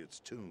Patriots'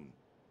 tune.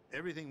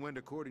 Everything went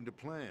according to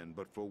plan,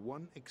 but for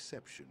one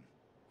exception.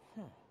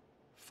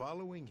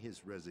 Following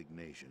his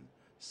resignation,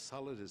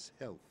 Solidus'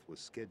 health was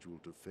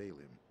scheduled to fail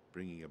him,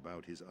 bringing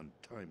about his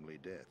untimely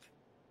death.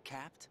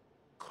 Capped?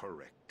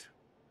 Correct.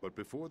 But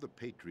before the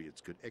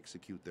Patriots could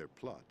execute their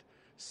plot,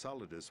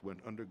 Solidus went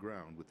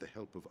underground with the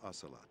help of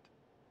Ocelot.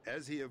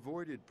 As he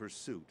avoided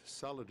pursuit,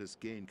 Solidus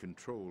gained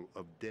control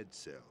of Dead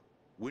Cell,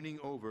 winning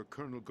over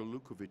Colonel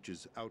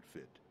Golukovich's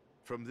outfit.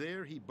 From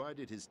there, he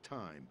bided his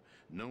time,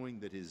 knowing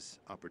that his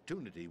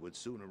opportunity would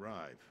soon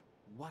arrive.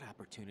 What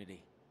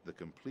opportunity? The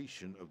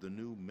completion of the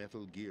new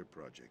Metal Gear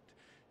project,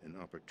 an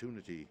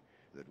opportunity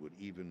that would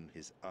even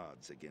his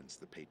odds against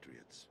the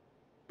Patriots.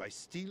 By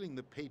stealing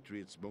the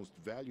Patriots' most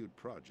valued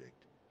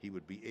project, he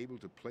would be able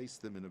to place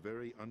them in a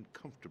very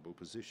uncomfortable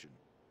position.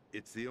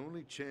 It's the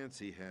only chance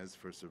he has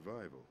for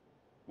survival.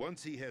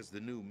 Once he has the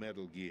new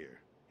Metal Gear,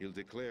 he'll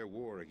declare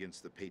war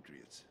against the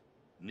Patriots.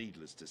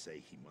 Needless to say,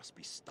 he must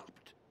be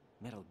stopped.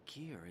 Metal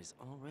Gear is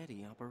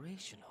already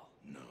operational.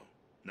 No,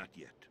 not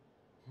yet.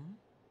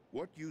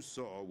 What you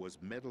saw was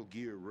Metal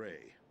Gear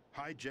Ray,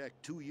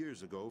 hijacked 2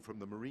 years ago from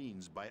the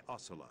Marines by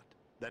Ocelot.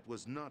 That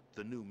was not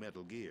the new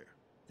Metal Gear.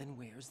 Then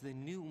where's the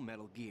new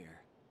Metal Gear?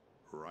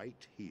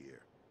 Right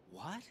here.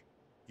 What?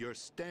 You're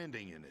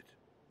standing in it.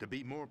 To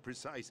be more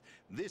precise,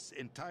 this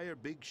entire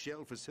big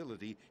shell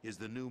facility is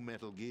the new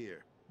Metal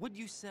Gear. What'd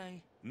you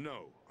say?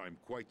 No, I'm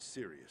quite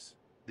serious.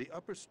 The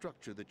upper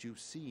structure that you've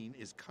seen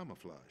is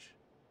camouflage,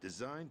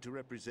 designed to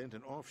represent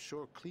an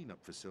offshore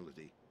cleanup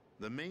facility.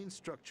 The main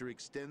structure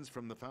extends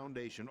from the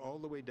foundation all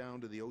the way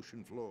down to the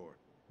ocean floor.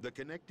 The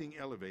connecting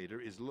elevator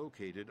is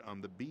located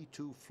on the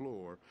B2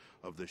 floor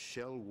of the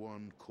Shell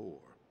 1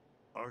 core.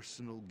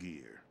 Arsenal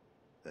Gear.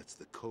 That's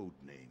the code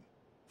name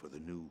for the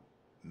new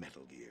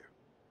Metal Gear.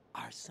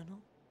 Arsenal?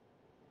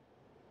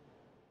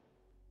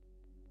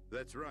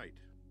 That's right.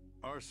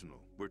 Arsenal.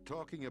 We're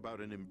talking about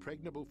an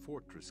impregnable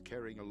fortress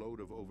carrying a load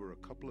of over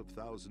a couple of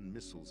thousand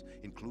missiles,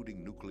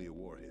 including nuclear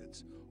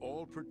warheads,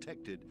 all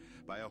protected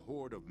by a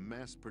horde of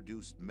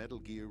mass-produced Metal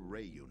Gear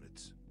Ray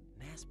units.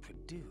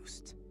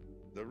 Mass-produced?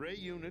 The Ray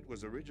unit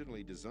was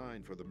originally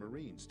designed for the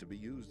Marines to be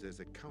used as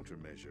a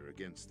countermeasure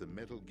against the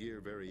Metal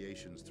Gear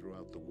variations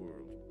throughout the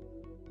world.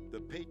 The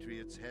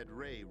Patriots had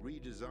Ray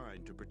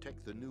redesigned to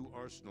protect the new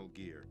Arsenal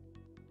Gear.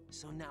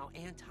 So now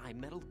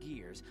anti-Metal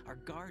Gears are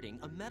guarding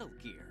a Metal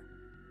Gear.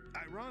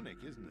 Ironic,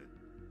 isn't it?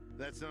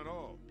 That's not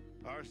all.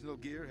 Arsenal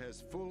Gear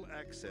has full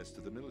access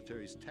to the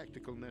military's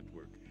tactical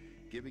network,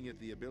 giving it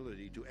the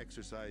ability to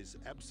exercise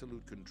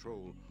absolute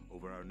control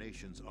over our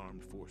nation's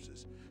armed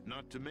forces,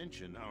 not to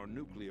mention our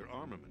nuclear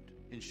armament.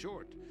 In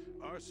short,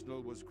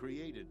 Arsenal was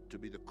created to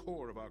be the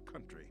core of our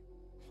country.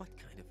 What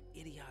kind of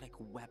idiotic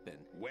weapon?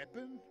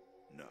 Weapon?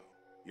 No.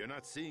 You're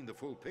not seeing the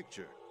full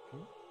picture.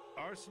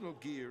 Arsenal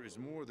Gear is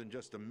more than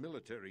just a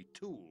military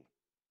tool.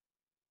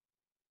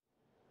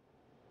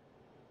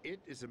 It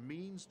is a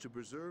means to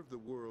preserve the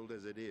world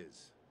as it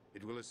is.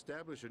 It will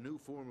establish a new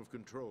form of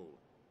control.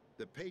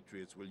 The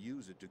Patriots will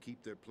use it to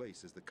keep their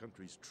place as the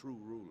country's true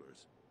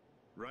rulers.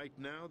 Right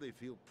now, they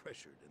feel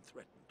pressured and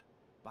threatened.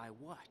 By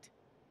what?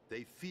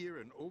 They fear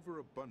an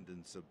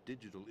overabundance of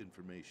digital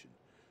information.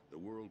 The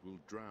world will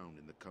drown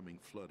in the coming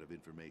flood of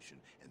information,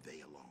 and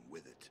they along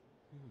with it.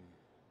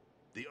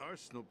 The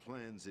arsenal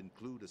plans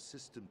include a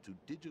system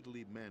to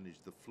digitally manage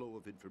the flow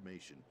of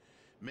information,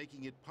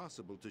 making it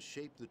possible to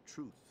shape the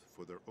truth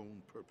for their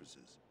own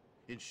purposes.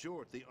 In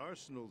short, the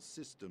arsenal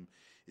system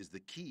is the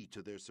key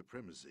to their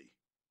supremacy.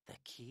 The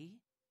key?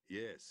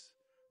 Yes,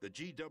 the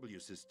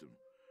GW system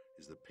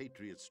is the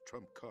Patriots'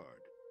 trump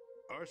card.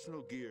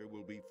 Arsenal gear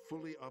will be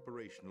fully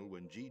operational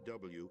when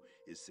GW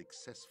is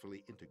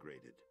successfully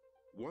integrated.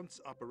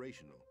 Once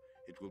operational,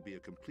 it will be a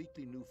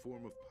completely new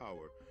form of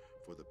power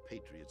for the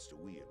Patriots to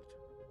wield.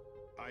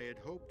 I had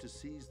hoped to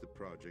seize the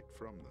project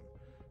from them,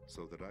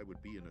 so that I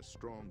would be in a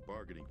strong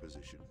bargaining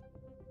position.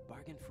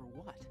 Bargain for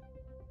what?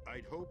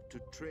 I'd hoped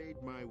to trade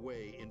my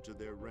way into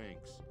their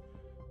ranks,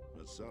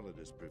 but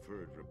Solidus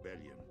preferred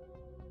rebellion.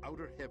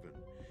 Outer Heaven,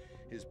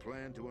 his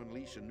plan to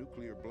unleash a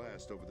nuclear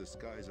blast over the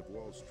skies of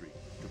Wall Street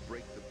to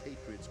break the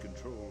Patriots'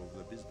 control over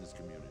the business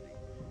community,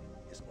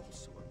 is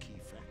also a key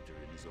factor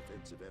in his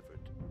offensive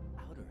effort.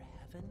 Outer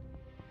Heaven?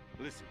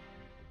 Listen,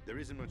 there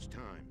isn't much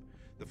time.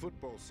 The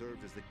football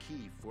served as the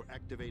key for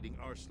activating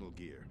Arsenal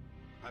gear.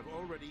 I've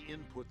already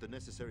input the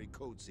necessary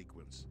code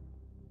sequence.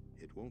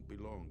 It won't be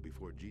long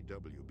before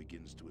GW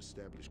begins to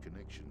establish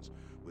connections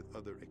with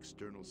other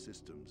external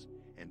systems,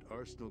 and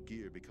Arsenal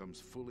gear becomes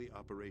fully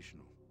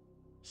operational.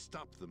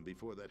 Stop them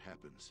before that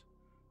happens.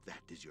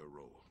 That is your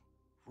role.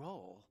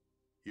 Role?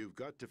 You've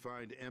got to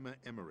find Emma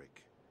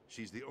Emmerich.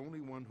 She's the only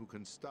one who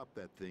can stop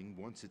that thing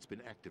once it's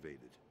been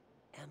activated.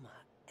 Emma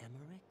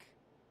Emmerich?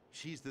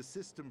 She's the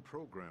system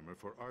programmer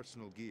for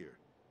Arsenal gear.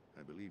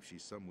 I believe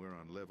she's somewhere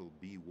on level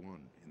B1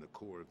 in the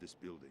core of this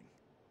building.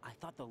 I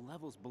thought the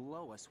levels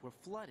below us were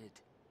flooded.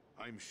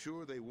 I'm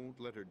sure they won't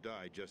let her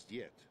die just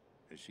yet,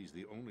 as she's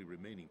the only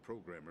remaining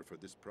programmer for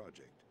this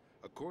project.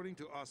 According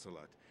to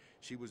Ocelot,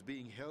 she was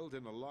being held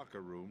in a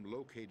locker room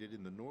located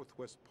in the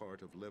northwest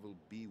part of level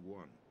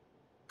B1.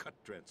 Cut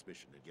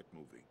transmission and get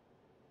moving.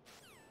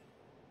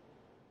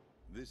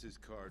 This is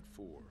card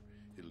 4.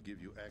 It'll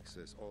give you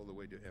access all the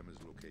way to Emma's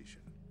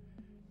location.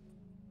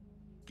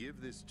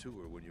 Give this to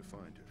her when you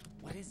find her.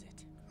 What is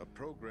it? A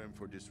program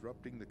for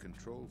disrupting the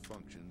control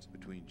functions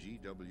between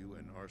GW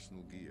and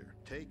Arsenal gear.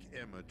 Take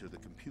Emma to the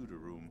computer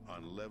room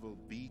on level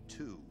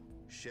B2,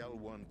 Shell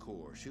 1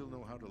 core. She'll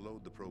know how to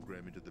load the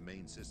program into the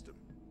main system.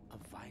 A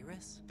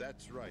virus?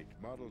 That's right,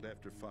 modeled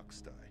after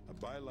Foxdie. A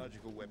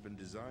biological weapon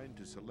designed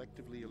to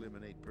selectively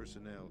eliminate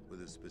personnel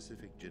with a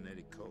specific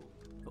genetic code.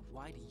 But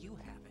why do you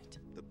have it?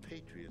 The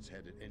Patriots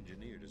had it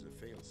engineered as a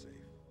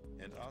failsafe.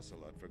 And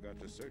Ocelot forgot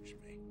to search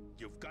me.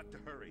 You've got to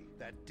hurry.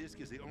 That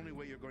disk is the only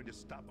way you're going to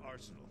stop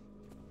Arsenal.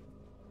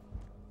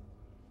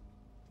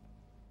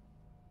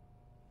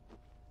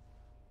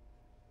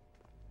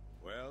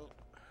 Well,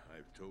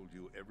 I've told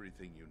you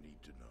everything you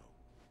need to know.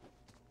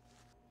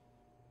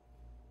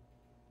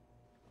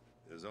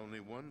 There's only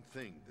one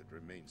thing that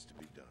remains to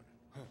be done.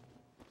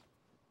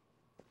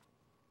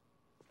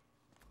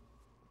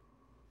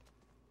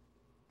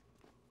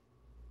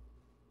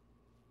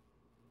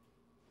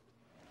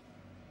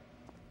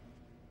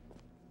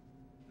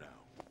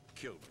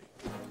 Kill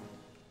me.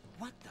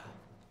 What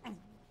the?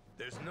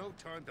 There's no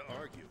time to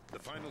argue. The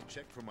final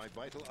check for my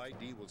vital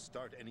ID will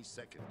start any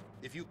second.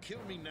 If you kill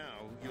me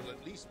now, you'll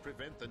at least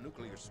prevent the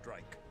nuclear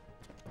strike.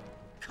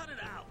 Cut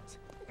it out!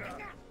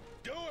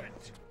 Do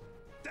it!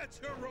 That's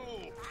your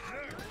role!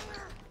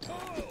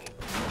 Oh!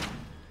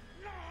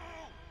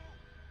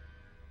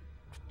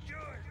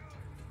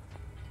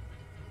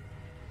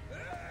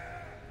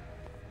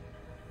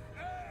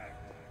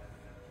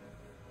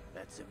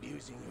 That's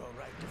abusing your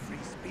right to free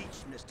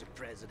speech, Mr.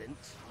 President.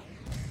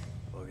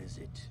 Or is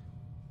it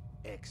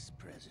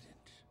ex-president?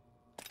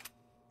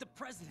 The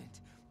president!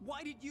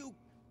 Why did you...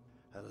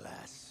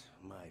 Alas,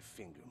 my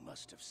finger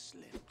must have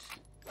slipped.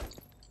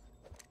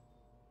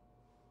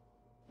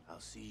 I'll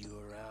see you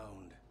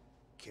around,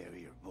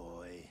 carrier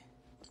boy.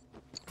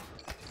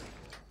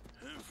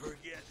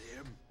 Forget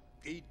him.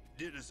 He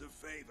did us a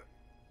favor.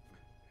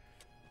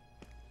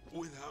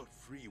 Without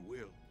free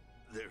will,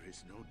 there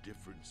is no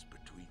difference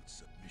between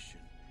submission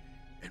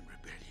and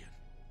rebellion.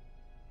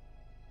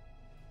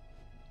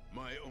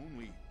 My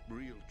only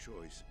real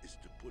choice is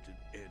to put an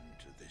end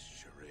to this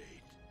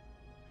charade.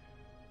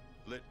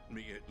 Let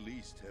me at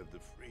least have the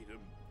freedom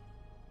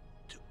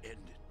to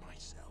end it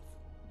myself.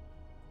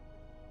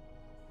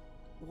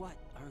 What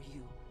are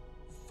you...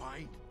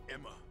 Find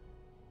Emma.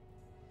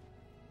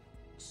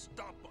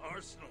 Stop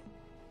Arsenal.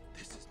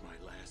 This is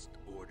my last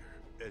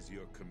order as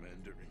your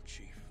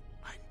commander-in-chief.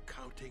 I'm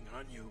counting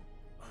on you.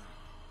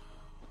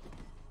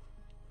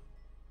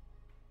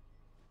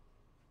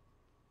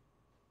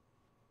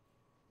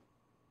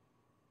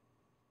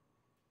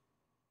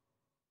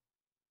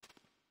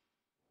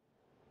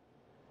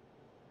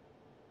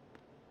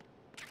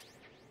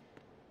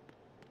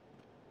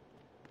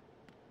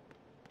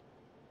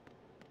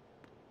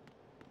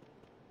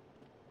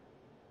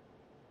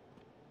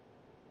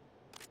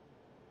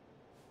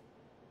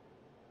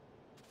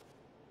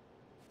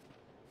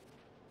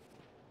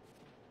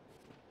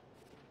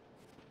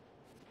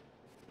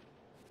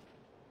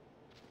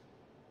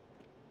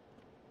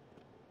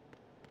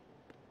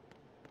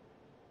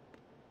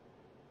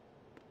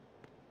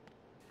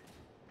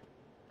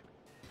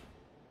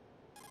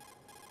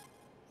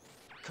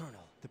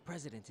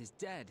 president is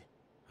dead.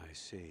 I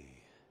see.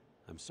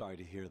 I'm sorry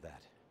to hear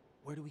that.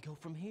 Where do we go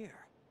from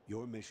here?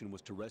 Your mission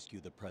was to rescue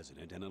the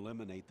president and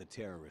eliminate the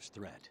terrorist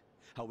threat.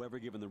 However,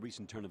 given the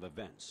recent turn of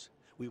events,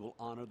 we will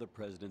honor the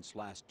president's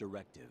last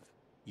directive.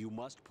 You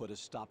must put a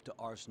stop to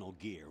Arsenal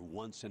gear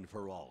once and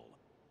for all.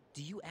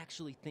 Do you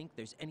actually think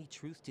there's any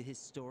truth to his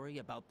story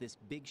about this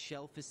big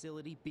shell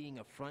facility being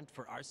a front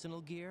for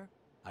Arsenal gear?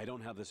 I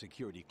don't have the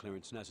security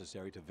clearance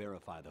necessary to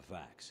verify the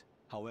facts.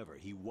 However,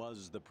 he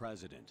was the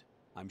president.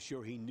 I'm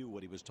sure he knew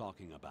what he was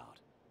talking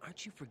about.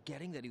 Aren't you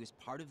forgetting that he was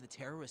part of the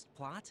terrorist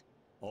plot?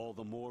 All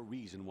the more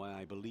reason why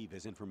I believe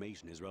his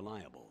information is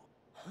reliable.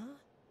 Huh?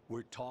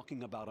 We're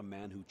talking about a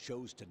man who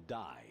chose to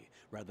die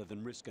rather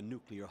than risk a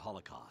nuclear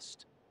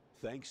holocaust.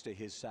 Thanks to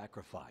his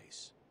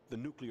sacrifice, the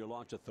Nuclear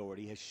Launch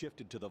Authority has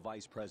shifted to the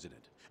vice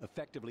president,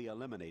 effectively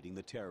eliminating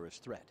the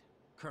terrorist threat.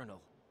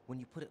 Colonel, when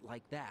you put it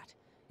like that,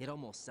 it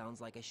almost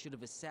sounds like I should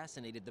have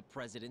assassinated the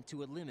president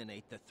to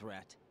eliminate the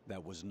threat.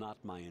 That was not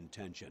my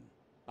intention.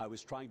 I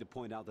was trying to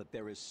point out that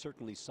there is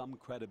certainly some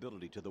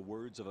credibility to the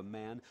words of a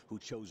man who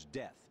chose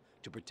death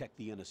to protect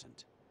the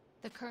innocent.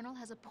 The Colonel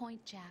has a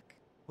point, Jack.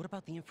 What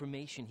about the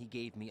information he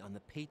gave me on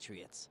the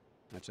Patriots?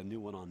 That's a new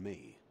one on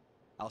me.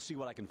 I'll see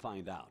what I can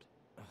find out.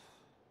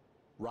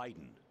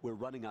 Raiden, we're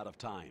running out of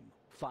time.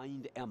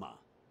 Find Emma.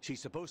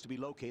 She's supposed to be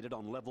located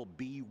on level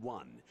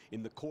B1,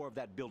 in the core of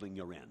that building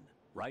you're in,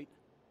 right?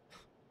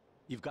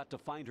 You've got to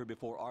find her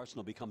before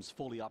Arsenal becomes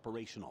fully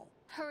operational.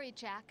 Hurry,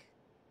 Jack.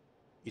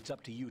 It's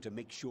up to you to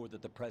make sure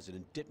that the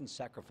president didn't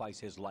sacrifice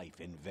his life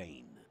in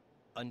vain.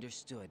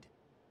 Understood.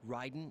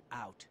 Raiden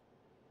out.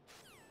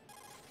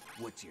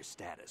 What's your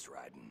status,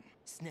 Raiden?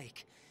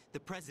 Snake, the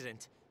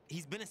president,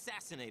 he's been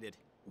assassinated.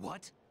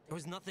 What? There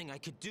was nothing I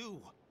could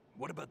do.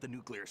 What about the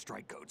nuclear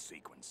strike code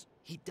sequence?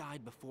 He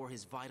died before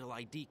his vital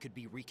ID could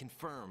be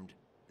reconfirmed.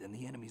 Then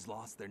the enemy's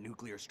lost their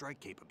nuclear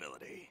strike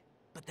capability.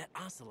 But that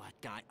Ocelot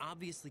guy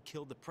obviously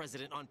killed the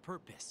president on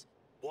purpose.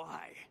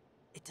 Why?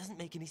 It doesn't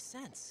make any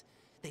sense.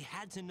 They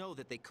had to know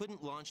that they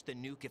couldn't launch the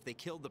nuke if they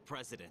killed the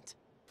president.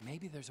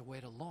 Maybe there's a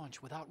way to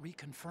launch without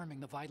reconfirming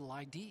the vital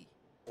ID.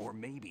 Or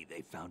maybe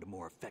they found a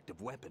more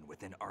effective weapon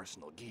within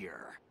Arsenal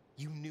gear.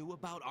 You knew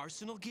about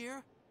Arsenal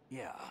gear?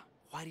 Yeah,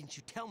 Why didn't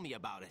you tell me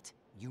about it?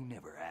 you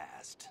never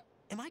asked.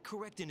 Am I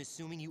correct in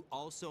assuming you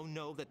also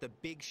know that the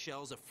big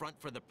shell's a front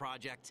for the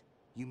project?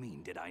 You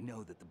mean, did I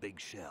know that the Big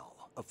Shell,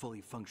 a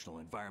fully functional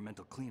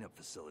environmental cleanup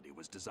facility,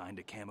 was designed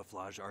to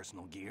camouflage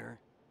Arsenal gear?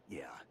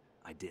 Yeah,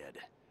 I did.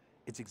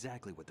 It's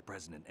exactly what the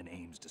President and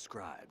Ames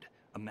described,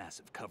 a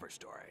massive cover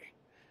story.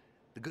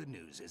 The good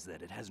news is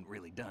that it hasn't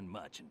really done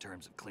much in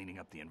terms of cleaning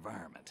up the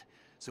environment,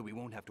 so we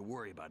won't have to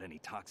worry about any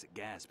toxic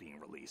gas being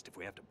released if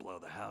we have to blow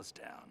the house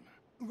down.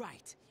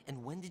 Right.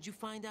 And when did you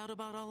find out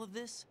about all of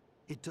this?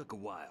 It took a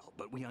while,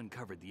 but we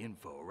uncovered the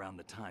info around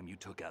the time you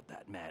took out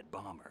that mad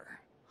bomber.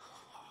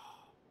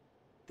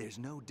 There's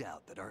no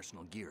doubt that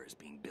Arsenal gear is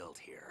being built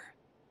here.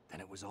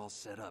 Then it was all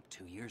set up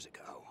 2 years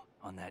ago,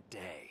 on that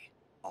day.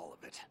 All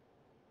of it.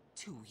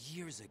 2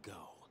 years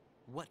ago.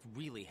 What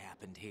really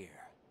happened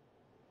here?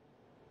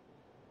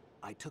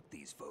 I took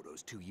these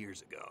photos 2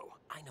 years ago.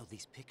 I know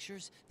these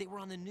pictures. They were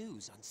on the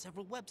news, on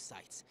several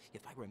websites.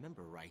 If I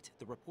remember right,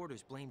 the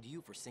reporters blamed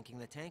you for sinking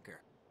the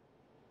tanker.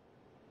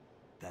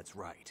 That's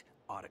right.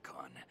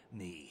 Otacon,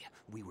 me,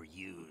 we were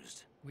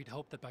used. We'd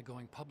hoped that by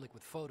going public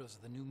with photos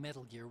of the new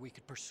Metal Gear, we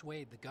could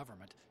persuade the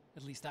government.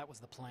 At least that was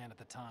the plan at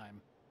the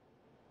time.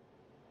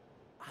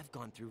 I've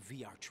gone through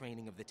VR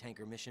training of the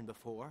tanker mission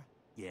before.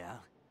 Yeah?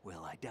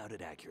 Well, I doubt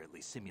it accurately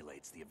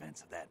simulates the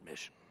events of that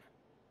mission.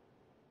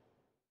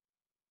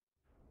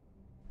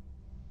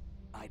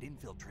 I'd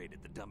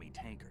infiltrated the dummy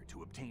tanker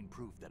to obtain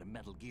proof that a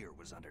Metal Gear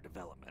was under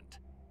development.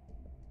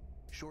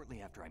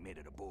 Shortly after I made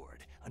it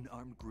aboard, an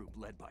armed group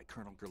led by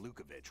Colonel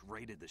Gerlukovich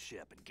raided the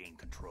ship and gained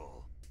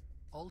control.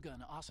 Olga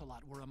and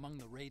Ocelot were among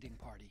the raiding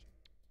party.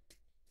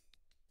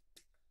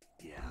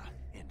 Yeah,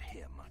 and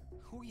him.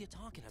 Who are you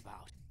talking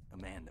about? A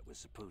man that was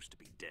supposed to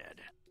be dead.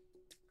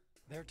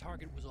 Their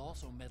target was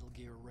also Metal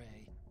Gear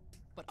Ray.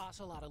 But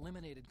Ocelot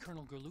eliminated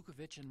Colonel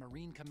Gerlukovich and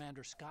Marine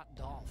Commander Scott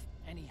Dolph,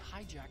 and he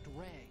hijacked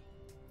Ray.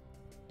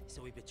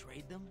 So he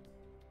betrayed them?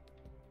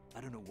 I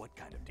don't know what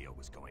kind of deal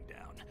was going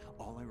down.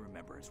 All I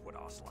remember is what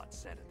Ocelot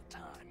said at the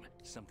time.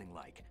 Something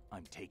like,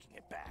 "I'm taking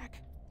it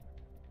back."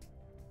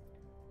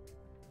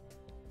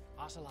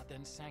 Ocelot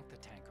then sank the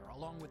tanker,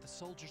 along with the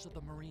soldiers of the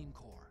Marine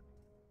Corps.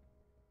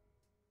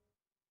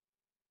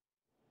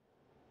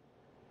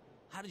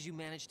 How did you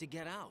manage to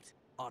get out?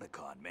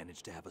 Otacon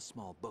managed to have a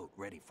small boat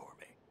ready for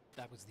me.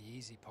 That was the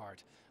easy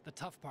part. The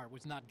tough part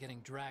was not getting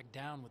dragged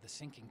down with a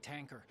sinking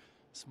tanker.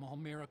 A small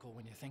miracle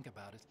when you think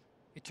about it.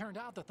 It turned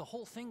out that the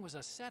whole thing was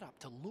a setup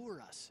to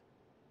lure us.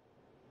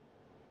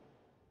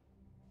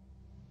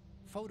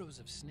 Photos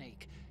of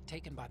Snake,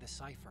 taken by the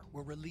Cypher,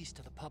 were released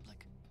to the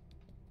public.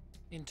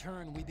 In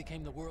turn, we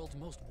became the world's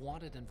most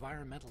wanted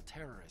environmental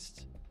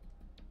terrorists.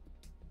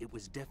 It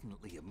was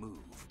definitely a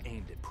move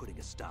aimed at putting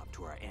a stop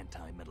to our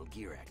anti-Metal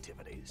Gear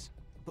activities.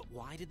 But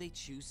why did they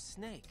choose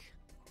Snake?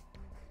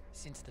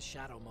 Since the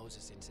Shadow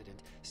Moses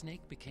incident,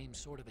 Snake became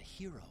sort of a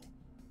hero.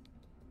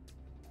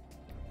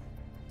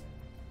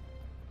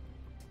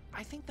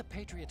 I think the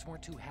Patriots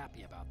weren't too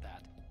happy about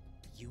that.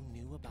 You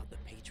knew about the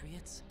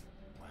Patriots?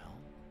 Well,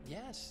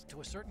 yes,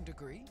 to a certain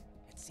degree.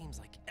 It seems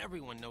like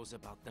everyone knows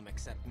about them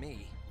except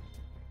me.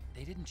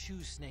 They didn't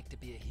choose Snake to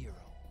be a hero.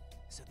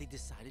 So they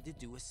decided to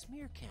do a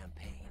smear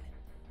campaign.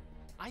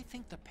 I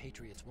think the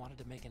Patriots wanted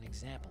to make an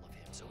example of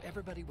him so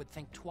everybody would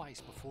think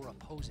twice before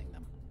opposing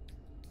them.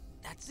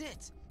 That's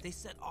it! They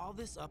set all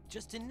this up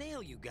just to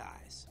nail you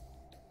guys.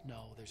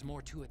 No, there's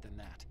more to it than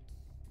that.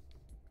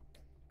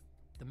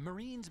 The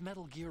Marines'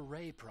 Metal Gear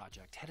Ray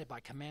project, headed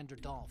by Commander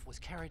Dolph, was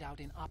carried out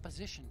in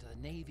opposition to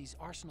the Navy's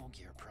Arsenal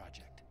Gear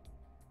project.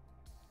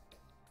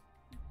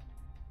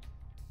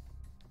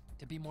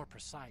 To be more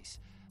precise,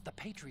 the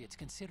Patriots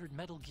considered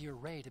Metal Gear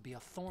Ray to be a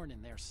thorn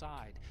in their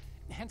side.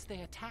 Hence,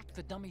 they attacked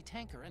the dummy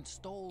tanker and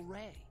stole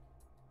Ray.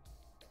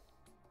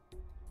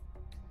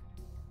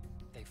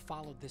 They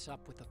followed this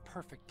up with a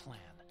perfect plan.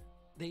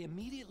 They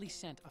immediately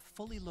sent a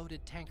fully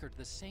loaded tanker to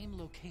the same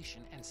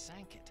location and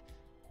sank it.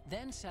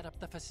 Then set up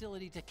the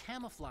facility to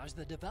camouflage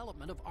the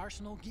development of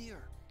Arsenal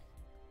Gear.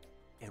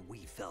 And we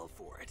fell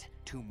for it.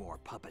 2 more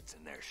puppets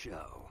in their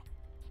show.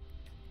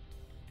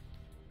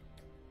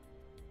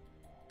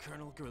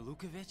 Colonel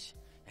Gerlukovich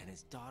and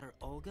his daughter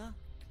Olga?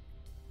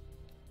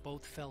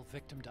 Both fell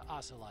victim to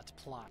Ocelot's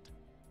plot.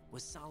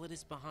 Was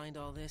Solidus behind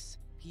all this?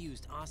 He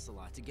used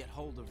Ocelot to get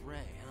hold of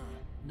Ray, huh?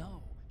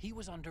 No, he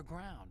was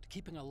underground,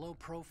 keeping a low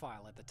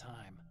profile at the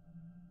time.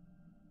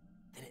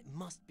 Then it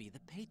must be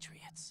the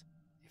Patriots.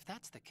 If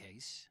that's the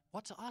case,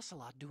 what's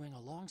Ocelot doing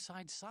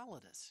alongside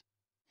Solidus?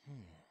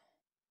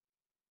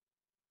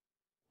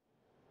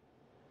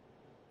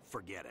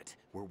 Forget it.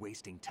 We're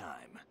wasting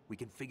time. We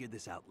can figure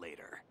this out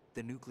later.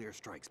 The nuclear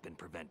strike's been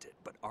prevented,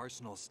 but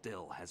Arsenal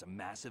still has a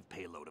massive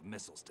payload of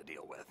missiles to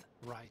deal with.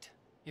 Right.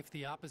 If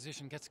the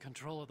opposition gets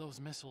control of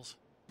those missiles...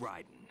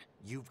 Raiden,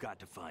 you've got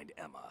to find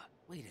Emma.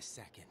 Wait a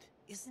second.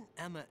 Isn't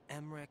Emma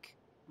Emmerich?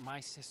 My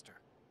sister.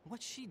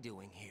 What's she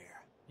doing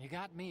here? You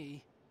got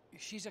me.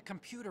 She's a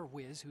computer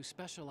whiz who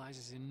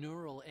specializes in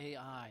neural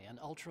AI and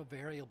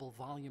ultra-variable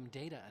volume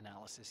data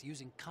analysis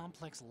using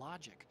complex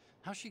logic.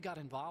 How she got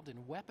involved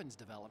in weapons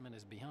development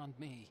is beyond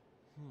me.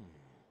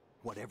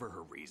 Whatever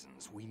her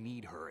reasons, we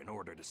need her in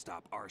order to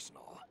stop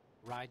Arsenal.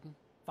 Raiden,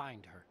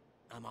 find her.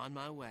 I'm on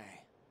my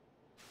way.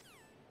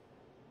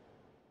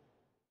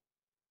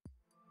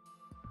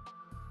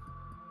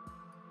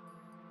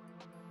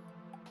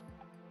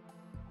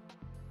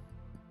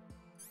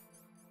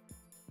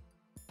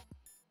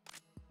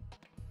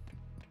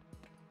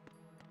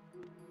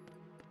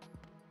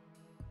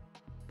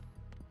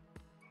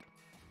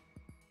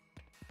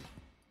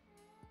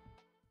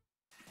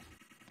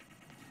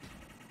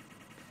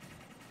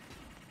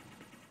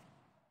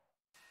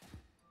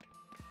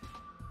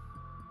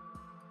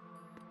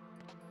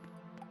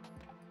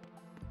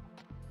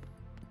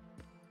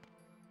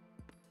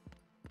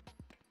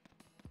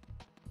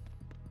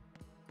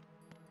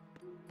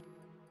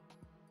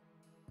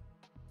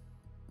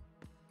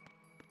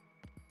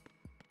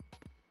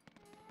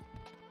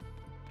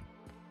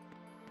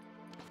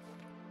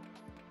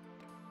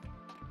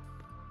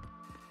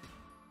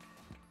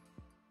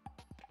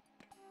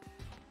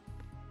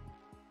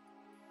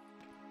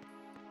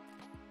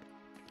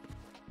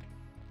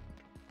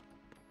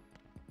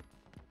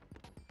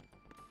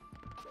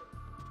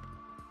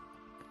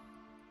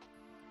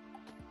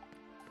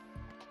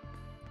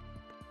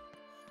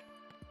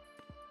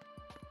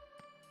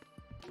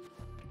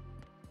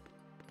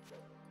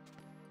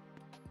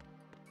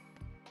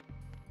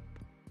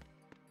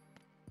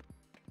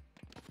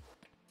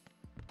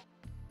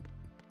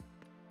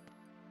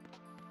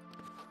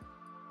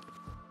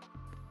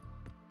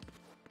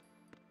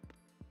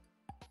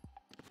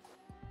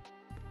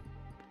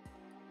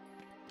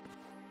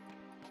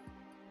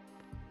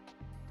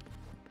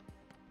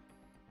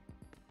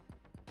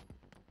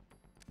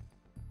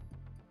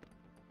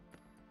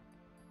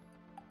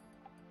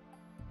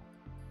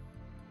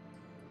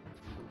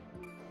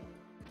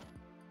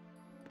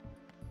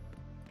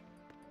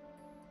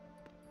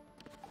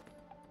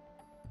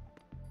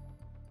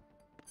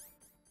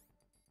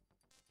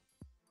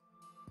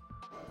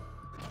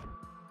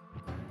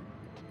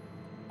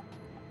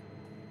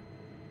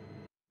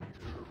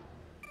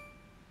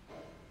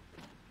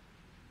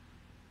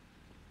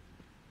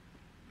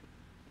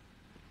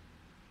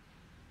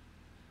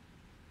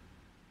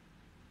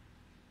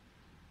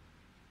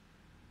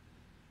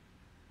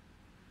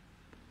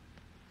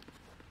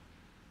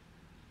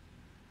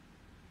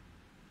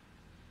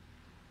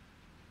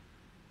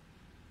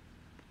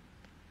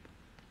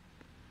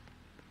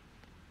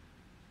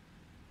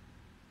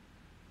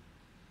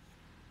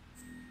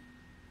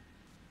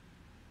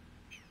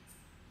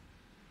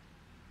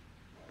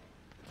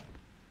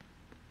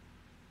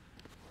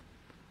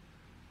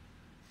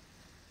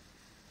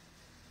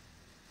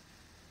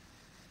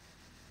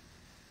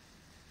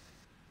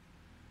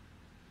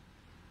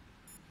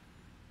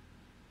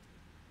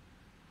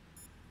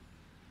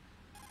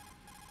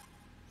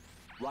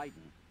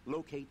 Raiden,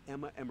 Locate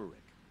Emma Emmerich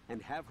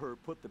and have her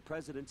put the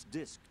President's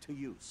disk to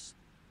use.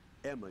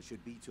 Emma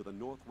should be to the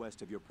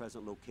northwest of your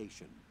present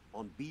location,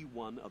 on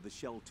B1 of the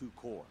Shell 2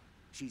 core.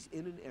 She's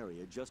in an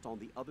area just on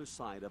the other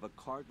side of a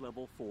card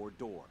level 4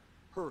 door.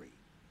 Hurry.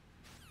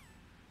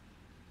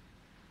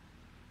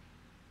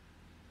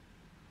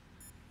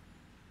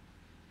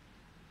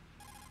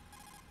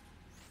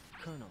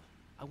 Colonel,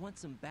 I want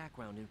some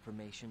background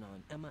information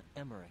on Emma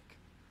Emmerich.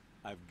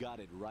 I've got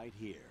it right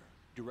here,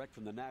 direct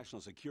from the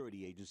National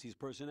Security Agency's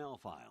personnel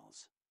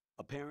files.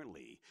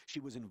 Apparently, she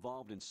was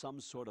involved in some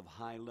sort of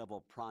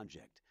high-level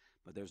project,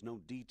 but there's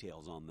no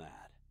details on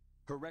that.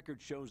 Her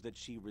record shows that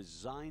she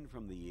resigned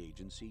from the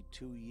agency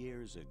 2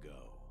 years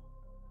ago.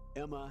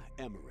 Emma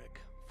Emmerich,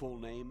 full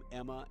name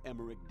Emma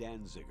Emmerich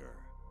Danziger.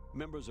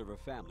 Members of her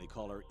family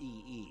call her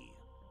EE.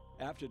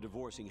 After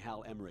divorcing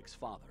Hal Emmerich's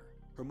father,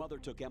 her mother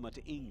took Emma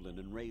to England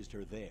and raised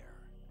her there.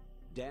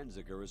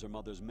 Danziger is her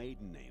mother's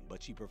maiden name,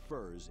 but she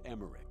prefers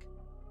Emmerich.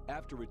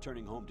 After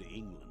returning home to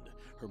England,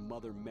 her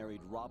mother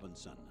married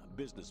Robinson, a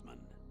businessman.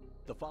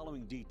 The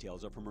following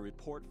details are from a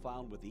report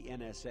filed with the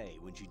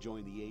NSA when she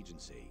joined the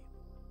agency.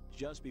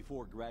 Just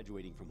before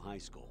graduating from high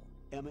school,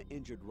 Emma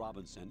injured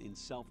Robinson in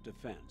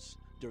self-defense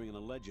during an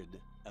alleged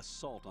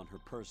assault on her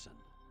person.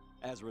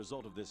 As a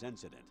result of this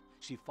incident,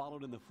 she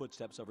followed in the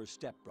footsteps of her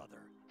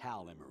stepbrother,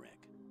 Hal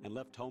Emmerich, and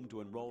left home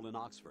to enroll in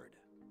Oxford.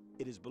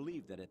 It is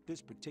believed that at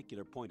this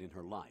particular point in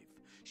her life,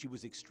 she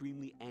was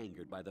extremely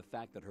angered by the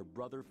fact that her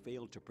brother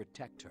failed to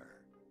protect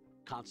her.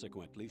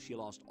 Consequently, she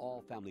lost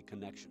all family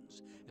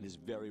connections and is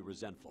very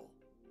resentful.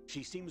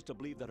 She seems to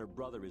believe that her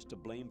brother is to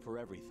blame for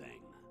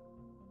everything.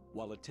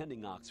 While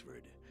attending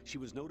Oxford, she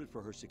was noted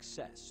for her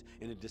success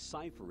in a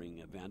deciphering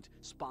event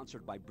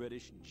sponsored by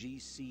British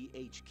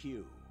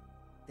GCHQ.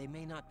 They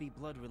may not be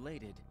blood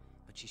related,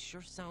 but she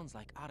sure sounds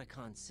like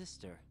Otacon's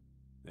sister.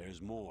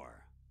 There's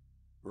more.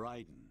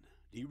 Raiden,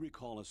 do you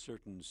recall a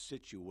certain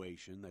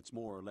situation that's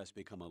more or less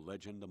become a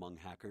legend among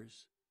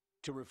hackers?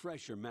 To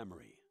refresh your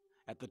memory,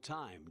 at the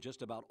time,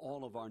 just about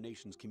all of our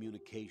nation's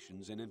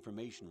communications and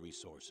information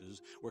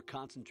resources were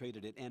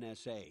concentrated at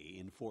NSA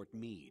in Fort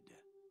Meade.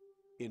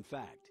 In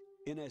fact,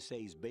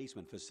 NSA's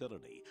basement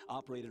facility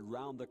operated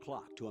round the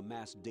clock to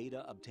amass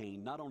data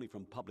obtained not only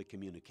from public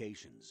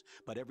communications,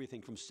 but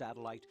everything from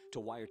satellite to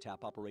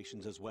wiretap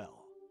operations as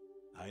well.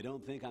 I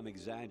don't think I'm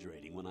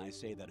exaggerating when I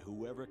say that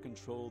whoever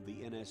controlled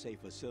the NSA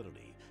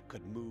facility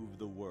could move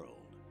the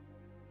world.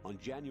 On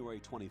January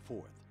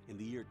 24th, in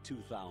the year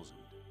 2000,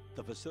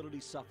 the facility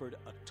suffered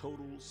a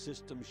total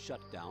system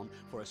shutdown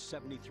for a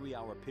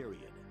 73-hour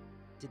period.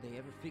 Did they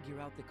ever figure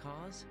out the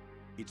cause?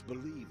 It's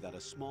believed that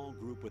a small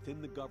group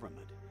within the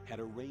government had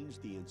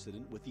arranged the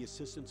incident with the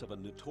assistance of a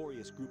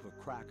notorious group of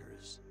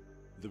crackers.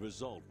 The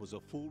result was a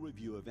full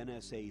review of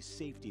NSA's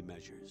safety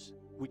measures,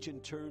 which in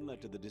turn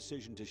led to the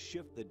decision to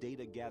shift the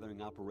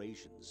data-gathering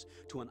operations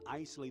to an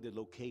isolated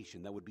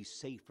location that would be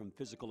safe from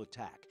physical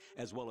attack,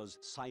 as well as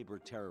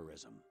cyber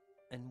terrorism.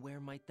 And where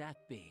might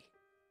that be?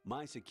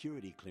 My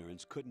security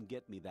clearance couldn't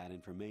get me that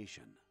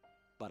information,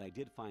 but I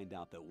did find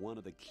out that one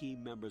of the key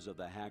members of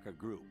the hacker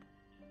group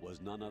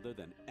was none other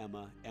than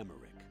Emma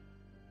Emmerich.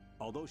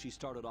 Although she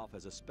started off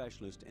as a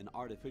specialist in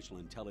artificial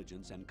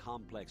intelligence and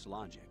complex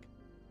logic,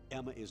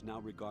 Emma is now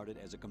regarded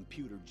as a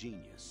computer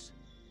genius.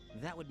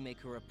 That would make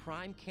her a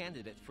prime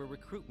candidate for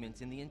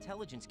recruitment in the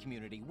intelligence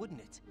community,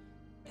 wouldn't it?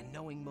 And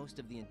knowing most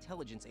of the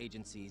intelligence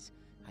agencies,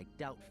 I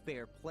doubt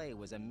fair play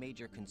was a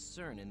major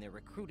concern in their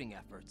recruiting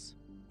efforts.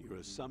 Your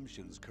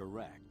assumption's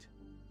correct.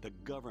 The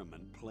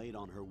government played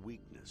on her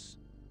weakness,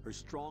 her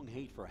strong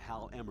hate for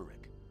Hal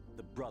Emmerich,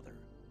 the brother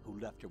who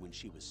left her when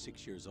she was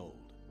 6 years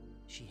old.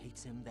 She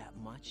hates him that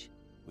much?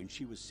 When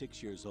she was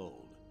 6 years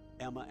old,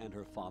 Emma and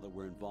her father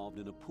were involved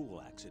in a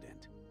pool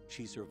accident.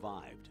 She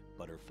survived,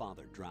 but her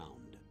father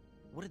drowned.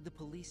 What did the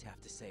police have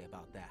to say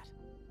about that?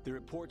 The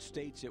report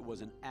states it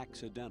was an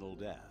accidental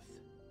death.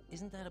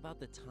 Isn't that about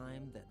the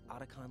time that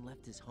Otacon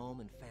left his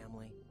home and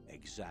family?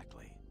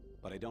 Exactly.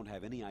 But I don't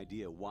have any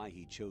idea why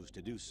he chose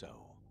to do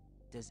so.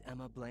 Does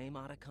Emma blame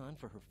Otacon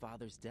for her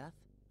father's death?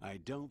 I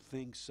don't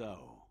think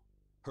so.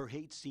 Her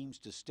hate seems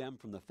to stem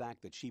from the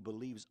fact that she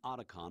believes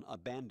Otacon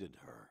abandoned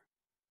her.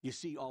 You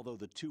see, although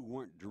the two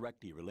weren't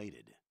directly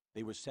related,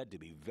 they were said to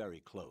be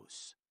very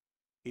close.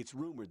 It's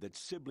rumored that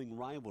sibling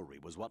rivalry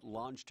was what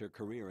launched her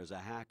career as a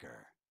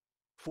hacker.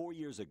 4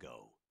 years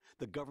ago,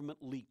 the government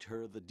leaked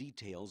her the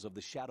details of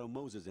the Shadow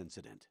Moses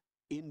incident.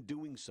 In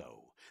doing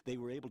so, they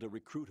were able to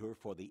recruit her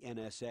for the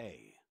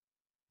NSA.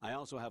 I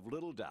also have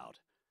little doubt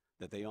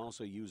that they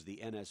also used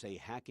the NSA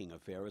hacking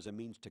affair as a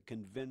means to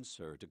convince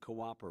her to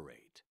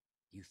cooperate.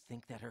 You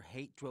think that her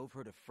hate drove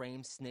her to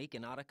frame Snake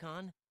and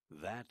Otacon?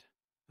 That,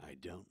 I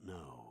don't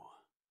know.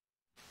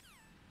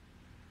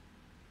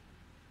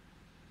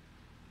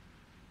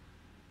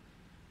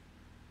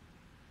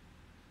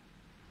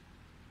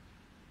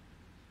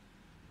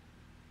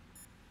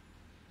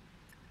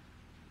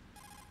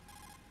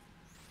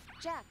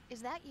 Jack,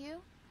 is that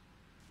you?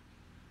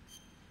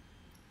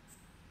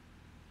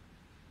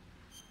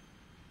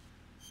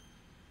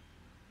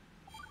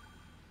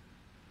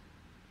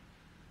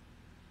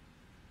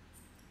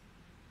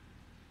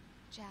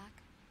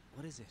 Jack.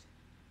 What is it?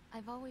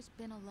 I've always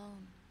been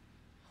alone.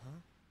 Huh?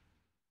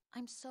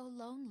 I'm so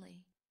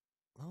lonely.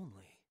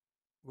 Lonely?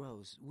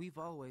 Rose, we've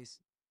always...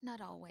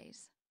 Not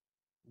always.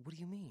 What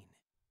do you mean?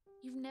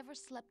 You've never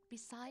slept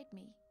beside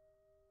me.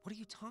 What are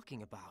you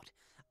talking about?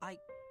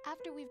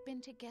 After we've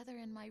been together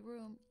in my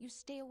room, you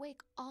stay awake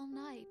all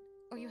night,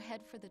 or you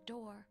head for the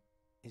door.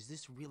 Is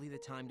this really the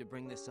time to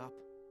bring this up?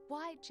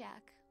 Why,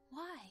 Jack?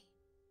 Why?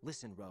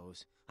 Listen,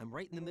 Rose, I'm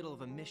right in the middle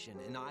of a mission,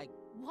 and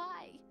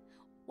Why?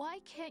 Why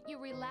can't you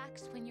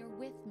relax when you're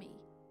with me?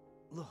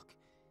 Look,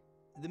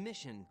 the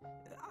mission,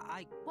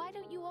 Why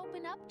don't you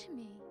open up to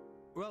me?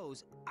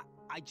 Rose,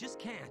 I just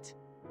can't.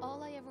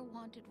 All I ever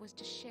wanted was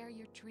to share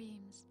your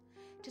dreams,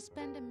 to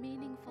spend a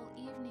meaningful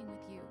evening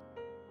with you.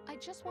 I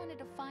just wanted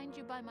to find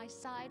you by my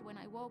side when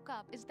I woke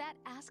up. Is that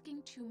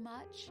asking too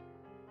much?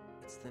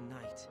 It's the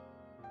night.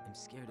 I'm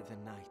scared of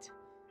the night.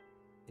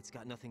 It's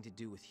got nothing to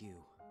do with you.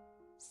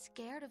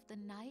 Scared of the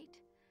night?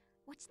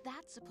 What's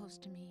that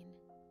supposed to mean?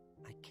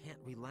 I can't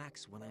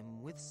relax when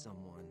I'm with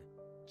someone.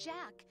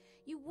 Jack,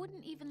 you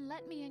wouldn't even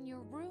let me in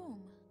your room.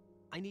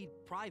 I need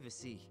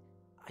privacy.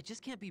 I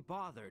just can't be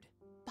bothered.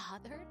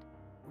 Bothered?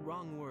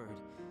 Wrong word.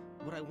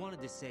 What I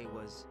wanted to say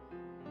was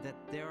that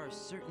there are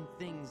certain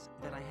things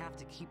that I have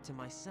to keep to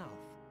myself.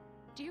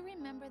 Do you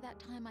remember that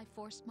time I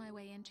forced my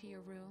way into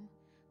your room?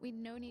 We'd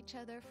known each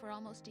other for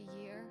almost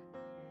a year,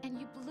 and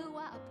you blew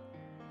up.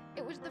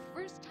 It was the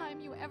first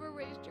time you ever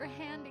raised your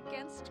hand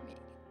against me.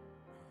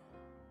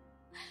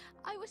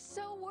 I was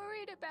so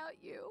worried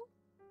about you.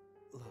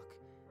 Look,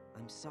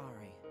 I'm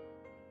sorry.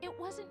 It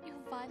wasn't your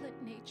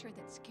violent nature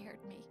that scared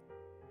me.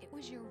 It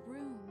was your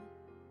room,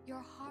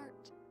 your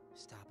heart.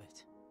 Stop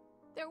it.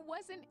 There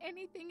wasn't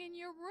anything in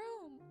your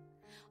room.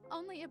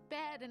 Only a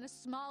bed and a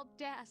small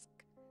desk.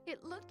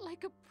 It looked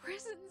like a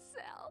prison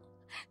cell.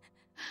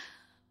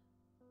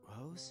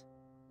 Rose?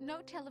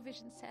 No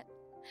television set.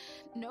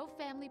 No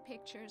family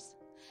pictures.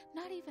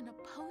 Not even a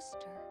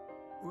poster.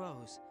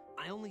 Rose,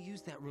 I only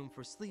use that room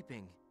for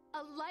sleeping.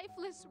 A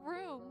lifeless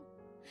room.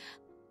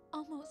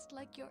 Almost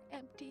like your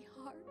empty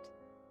heart.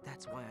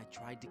 That's why I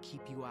tried to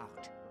keep you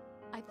out.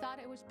 I thought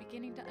I was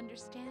beginning to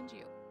understand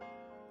you.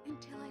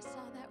 Until I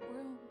saw that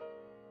room.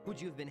 Would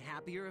you have been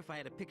happier if I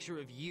had a picture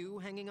of you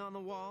hanging on the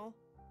wall?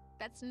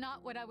 That's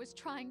not what I was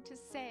trying to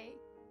say.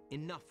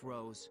 Enough,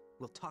 Rose.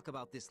 We'll talk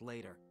about this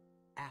later.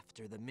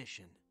 After the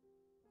mission.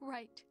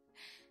 Right.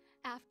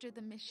 After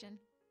the mission.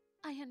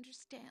 I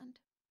understand.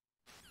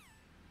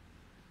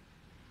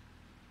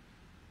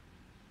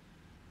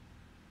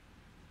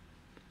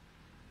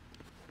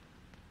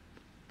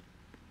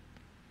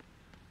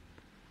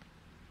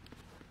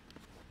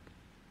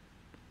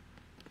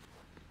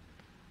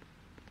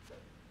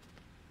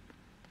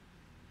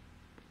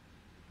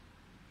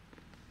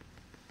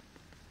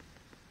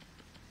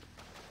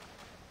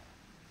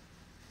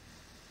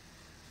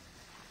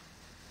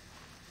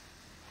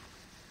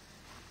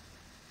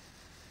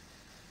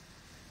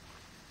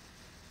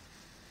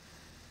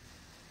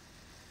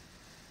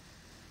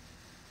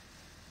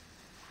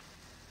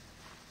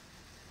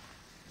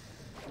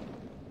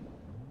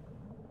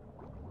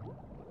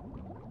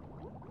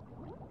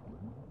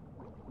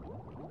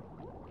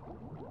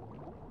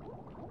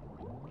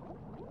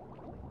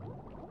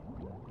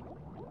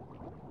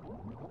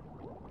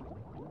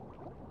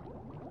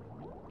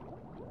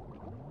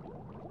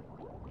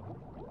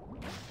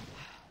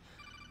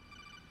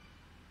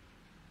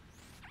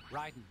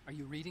 Raiden, are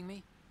you reading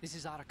me? This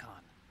is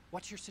Otacon.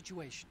 What's your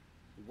situation?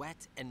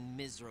 Wet and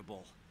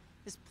miserable.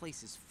 This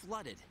place is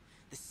flooded.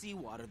 The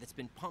seawater that's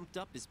been pumped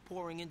up is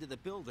pouring into the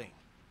building.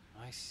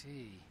 I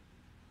see.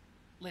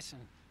 Listen,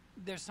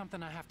 there's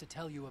something I have to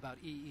tell you about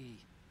EE.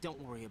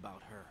 Don't worry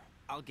about her.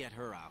 I'll get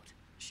her out.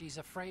 She's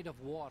afraid of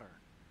water.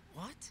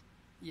 What?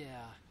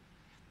 Yeah.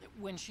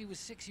 When she was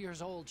 6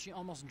 years old, she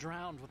almost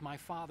drowned with my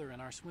father in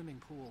our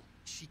swimming pool.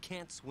 She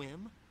can't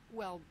swim?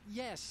 Well,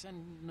 yes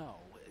and no.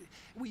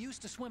 We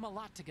used to swim a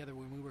lot together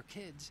when we were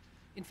kids.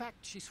 In fact,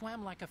 she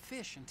swam like a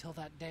fish until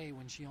that day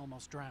when she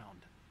almost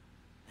drowned.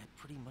 That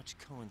pretty much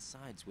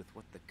coincides with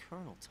what the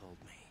Colonel told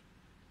me.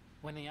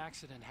 When the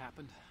accident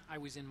happened, I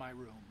was in my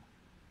room.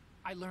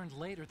 I learned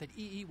later that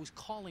EE was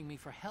calling me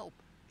for help.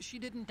 She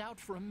didn't doubt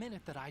for a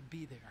minute that I'd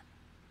be there.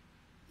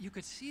 You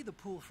could see the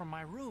pool from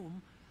my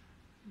room,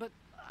 but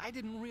I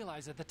didn't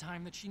realize at the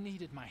time that she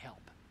needed my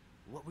help.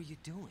 What were you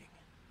doing?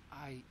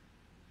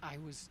 I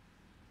was...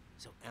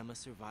 So Emma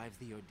survived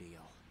the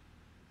ordeal.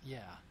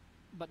 Yeah,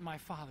 but my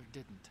father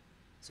didn't.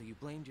 So you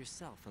blamed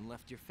yourself and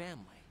left your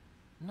family?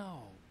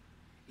 No.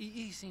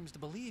 EE seems to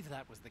believe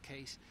that was the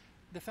case.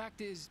 The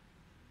fact is,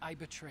 I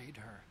betrayed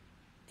her.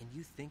 And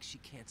you think she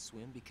can't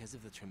swim because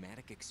of the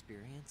traumatic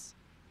experience?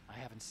 I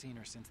haven't seen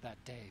her since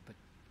that day, but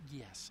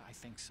yes, I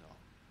think so.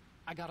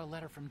 I got a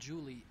letter from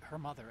Julie, her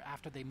mother,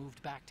 after they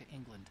moved back to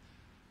England.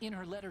 In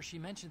her letter, she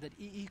mentioned that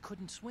EE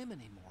couldn't swim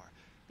anymore,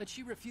 that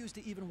she refused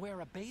to even wear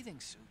a bathing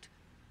suit.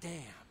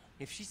 Damn,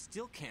 if she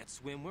still can't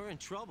swim, we're in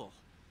trouble.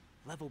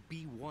 Level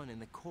B1 in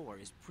the core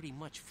is pretty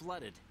much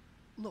flooded.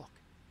 Look,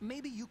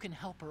 maybe you can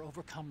help her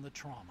overcome the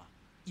trauma.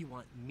 You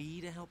want me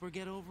to help her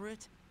get over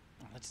it?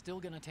 Well, it's still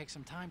gonna take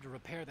some time to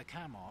repair the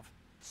Kamov.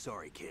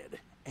 Sorry, kid.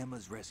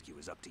 Emma's rescue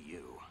is up to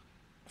you.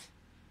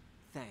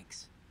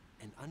 Thanks.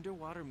 An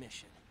underwater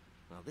mission.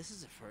 Well, this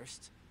is a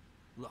first.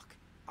 Look,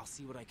 I'll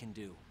see what I can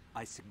do.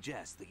 I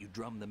suggest that you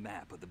drum the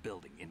map of the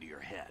building into your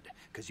head,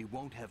 because you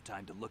won't have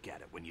time to look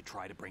at it when you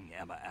try to bring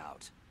Emma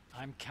out.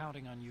 I'm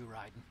counting on you,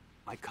 Raiden.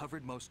 I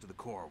covered most of the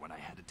core when I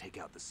had to take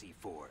out the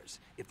C4s.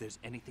 If there's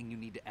anything you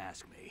need to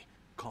ask me,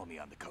 call me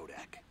on the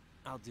codec.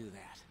 I'll do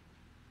that.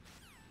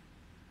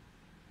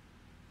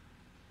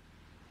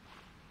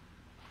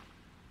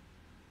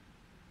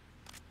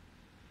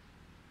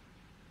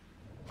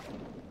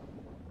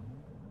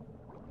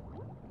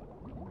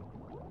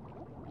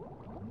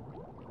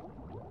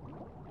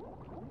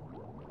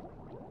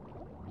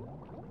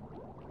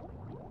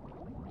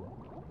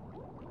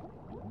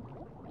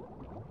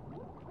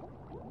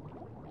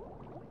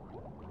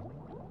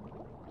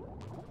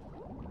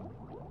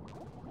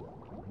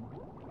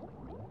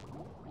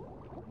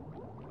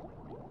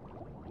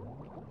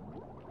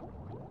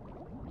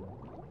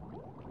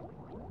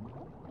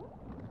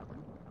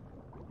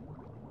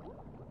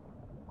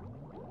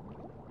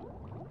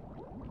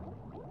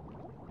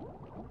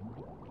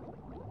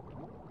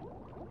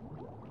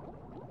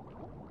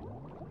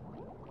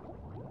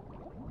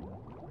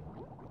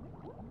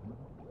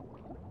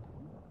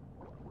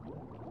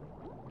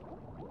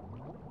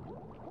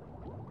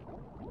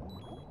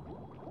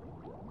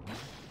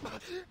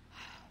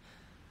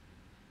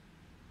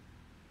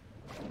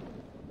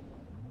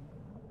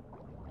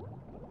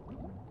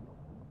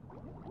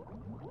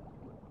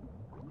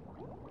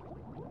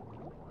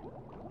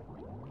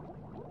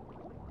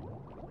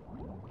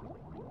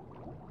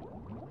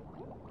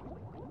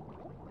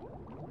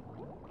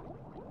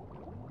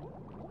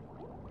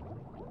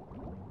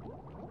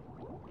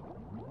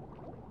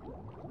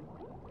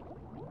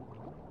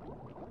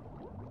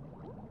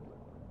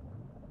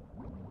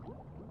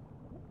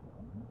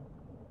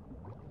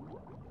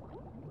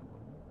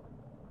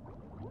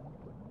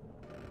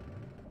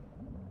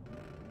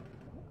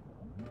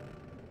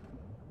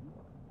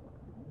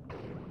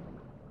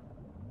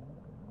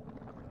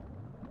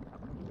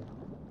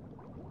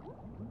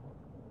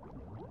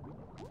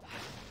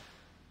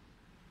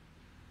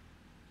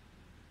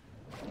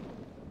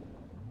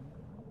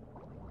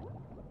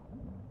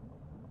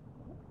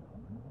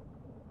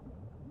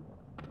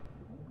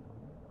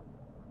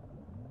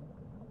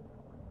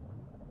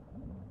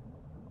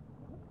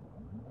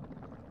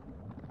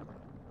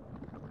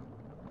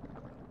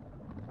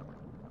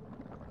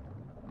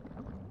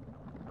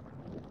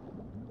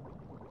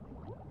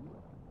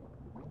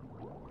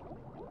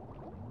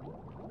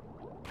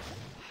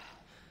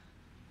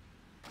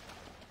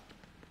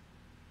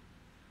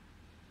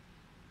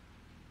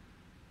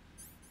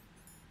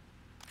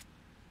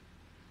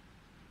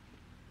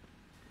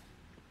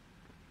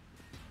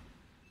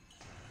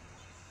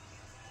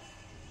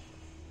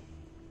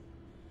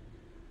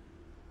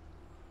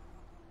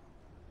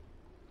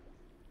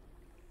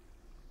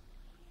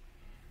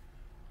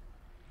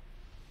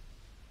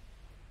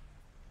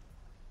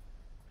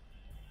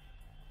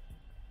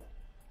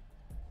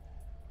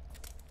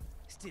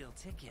 Still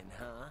ticking,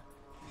 huh?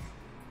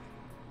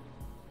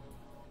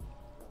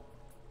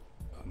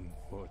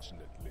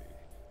 Unfortunately,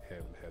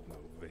 hell had no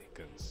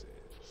vacancies.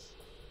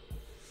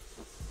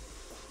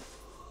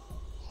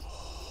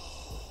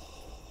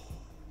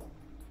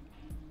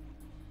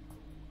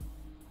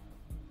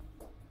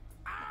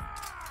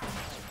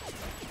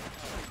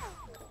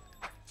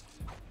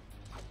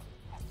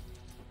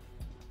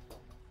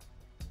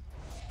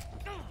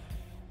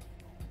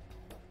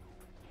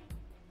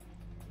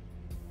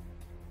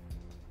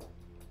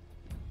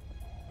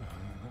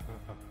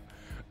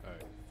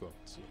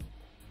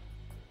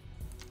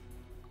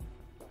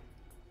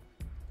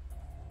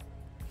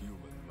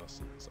 Human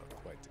muscles are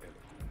quite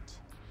eloquent.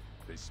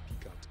 They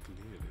speak out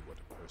clearly what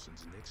a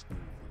person's next move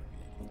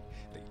will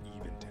be. They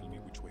even tell me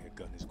which way a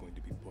gun is going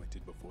to be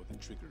pointed before the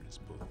trigger is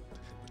pulled.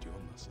 But your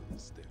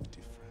muscles, they're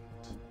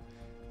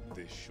different.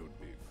 This should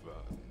be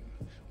fun.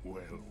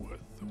 Well worth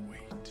the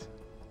wait.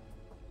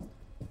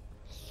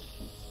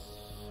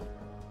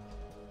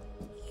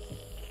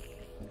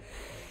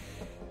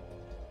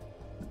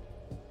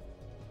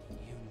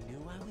 You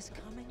knew I was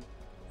coming?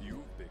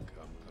 You've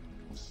become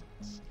a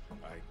nuisance.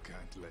 I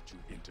can't let you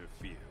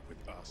interfere with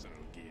arsenal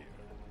gear.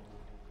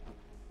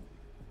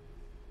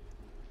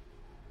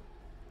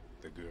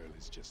 The girl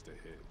is just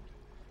ahead.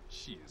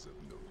 She is of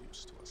no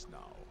use to us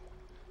now.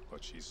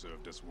 But she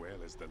served us well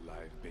as the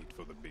live bait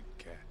for the big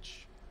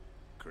catch.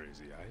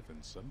 Crazy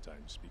Ivan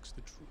sometimes speaks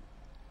the truth.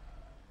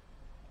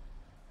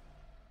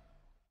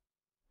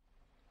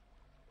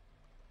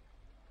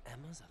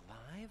 Emma's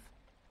alive?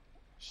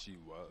 She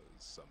was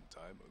some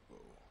time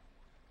ago.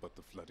 But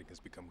the flooding has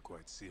become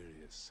quite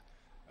serious.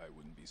 I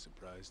wouldn't be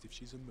surprised if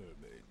she's a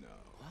mermaid now.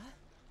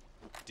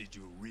 What? Did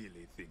you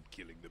really think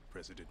killing the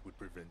president would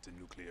prevent a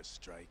nuclear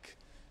strike?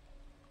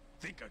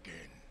 Think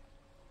again.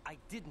 I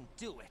didn't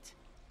do it.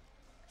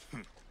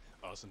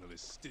 Arsenal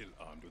is still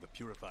armed with a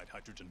purified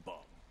hydrogen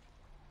bomb.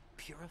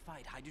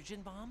 Purified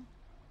hydrogen bomb?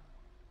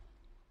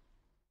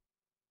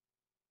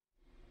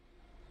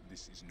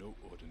 This is no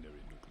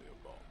ordinary nuclear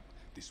bomb.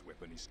 This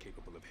weapon is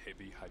capable of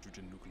heavy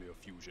hydrogen nuclear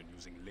fusion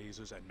using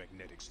lasers and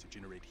magnetics to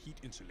generate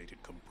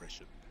heat-insulated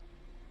compression.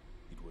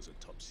 It was a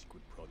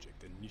top-secret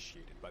project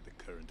initiated by the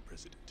current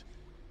president,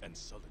 and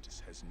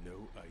Solidus has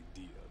no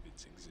idea of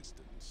its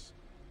existence.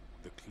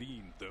 The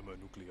clean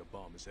thermonuclear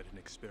bomb is at an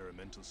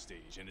experimental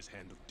stage and is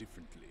handled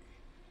differently.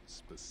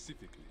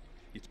 Specifically,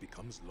 it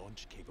becomes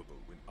launch-capable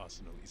when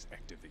Arsenal is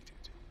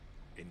activated.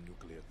 A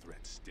nuclear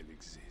threat still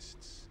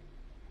exists.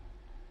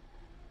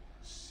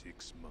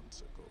 6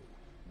 months ago,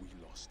 we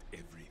lost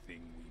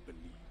everything we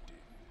believed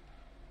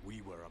in.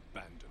 We were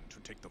abandoned to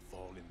take the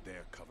fall in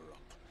their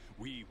cover-up.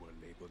 We were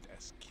labeled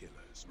as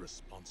killers,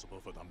 responsible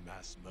for the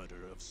mass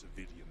murder of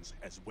civilians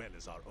as well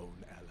as our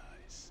own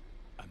allies.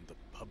 And the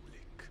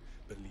public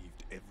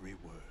believed every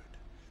word,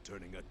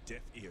 turning a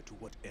deaf ear to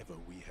whatever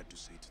we had to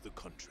say to the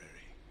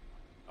contrary.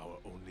 Our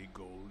only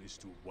goal is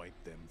to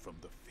wipe them from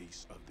the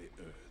face of the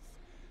earth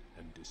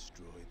and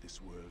destroy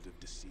this world of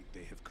deceit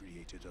they have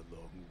created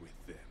along with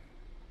them.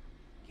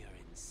 You're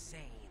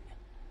insane.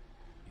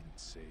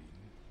 Insane?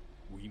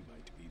 We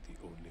might be the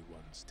only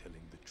ones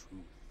telling the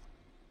truth.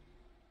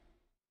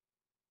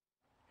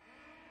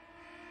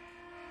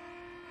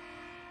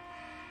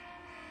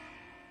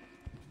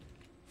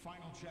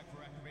 Final check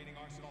for activating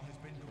Arsenal has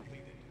been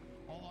completed.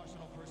 All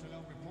Arsenal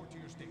personnel report to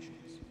your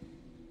stations.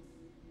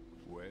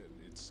 Well,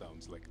 it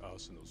sounds like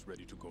Arsenal's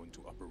ready to go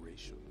into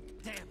operation.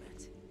 Damn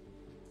it!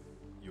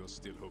 You're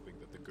still hoping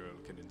that the girl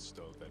can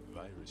install that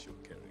virus you're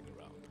carrying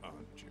around,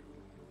 aren't you?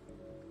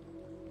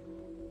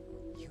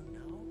 You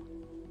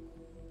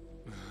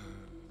know?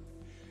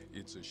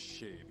 It's a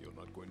shame you're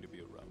not going to be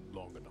around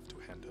long enough to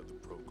hand her the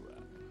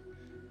program.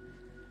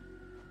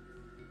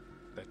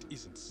 That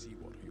isn't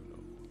seawater, you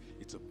know.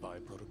 It's a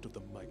byproduct of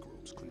the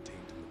microbes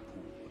contained in the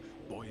pool.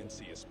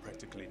 Buoyancy is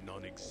practically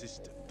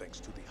non-existent thanks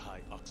to the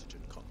high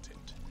oxygen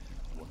content.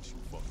 Once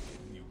you fall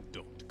in, you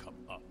don't come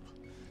up.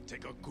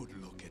 Take a good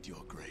look at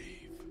your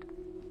grave.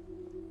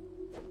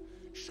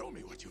 Show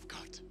me what you've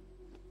got.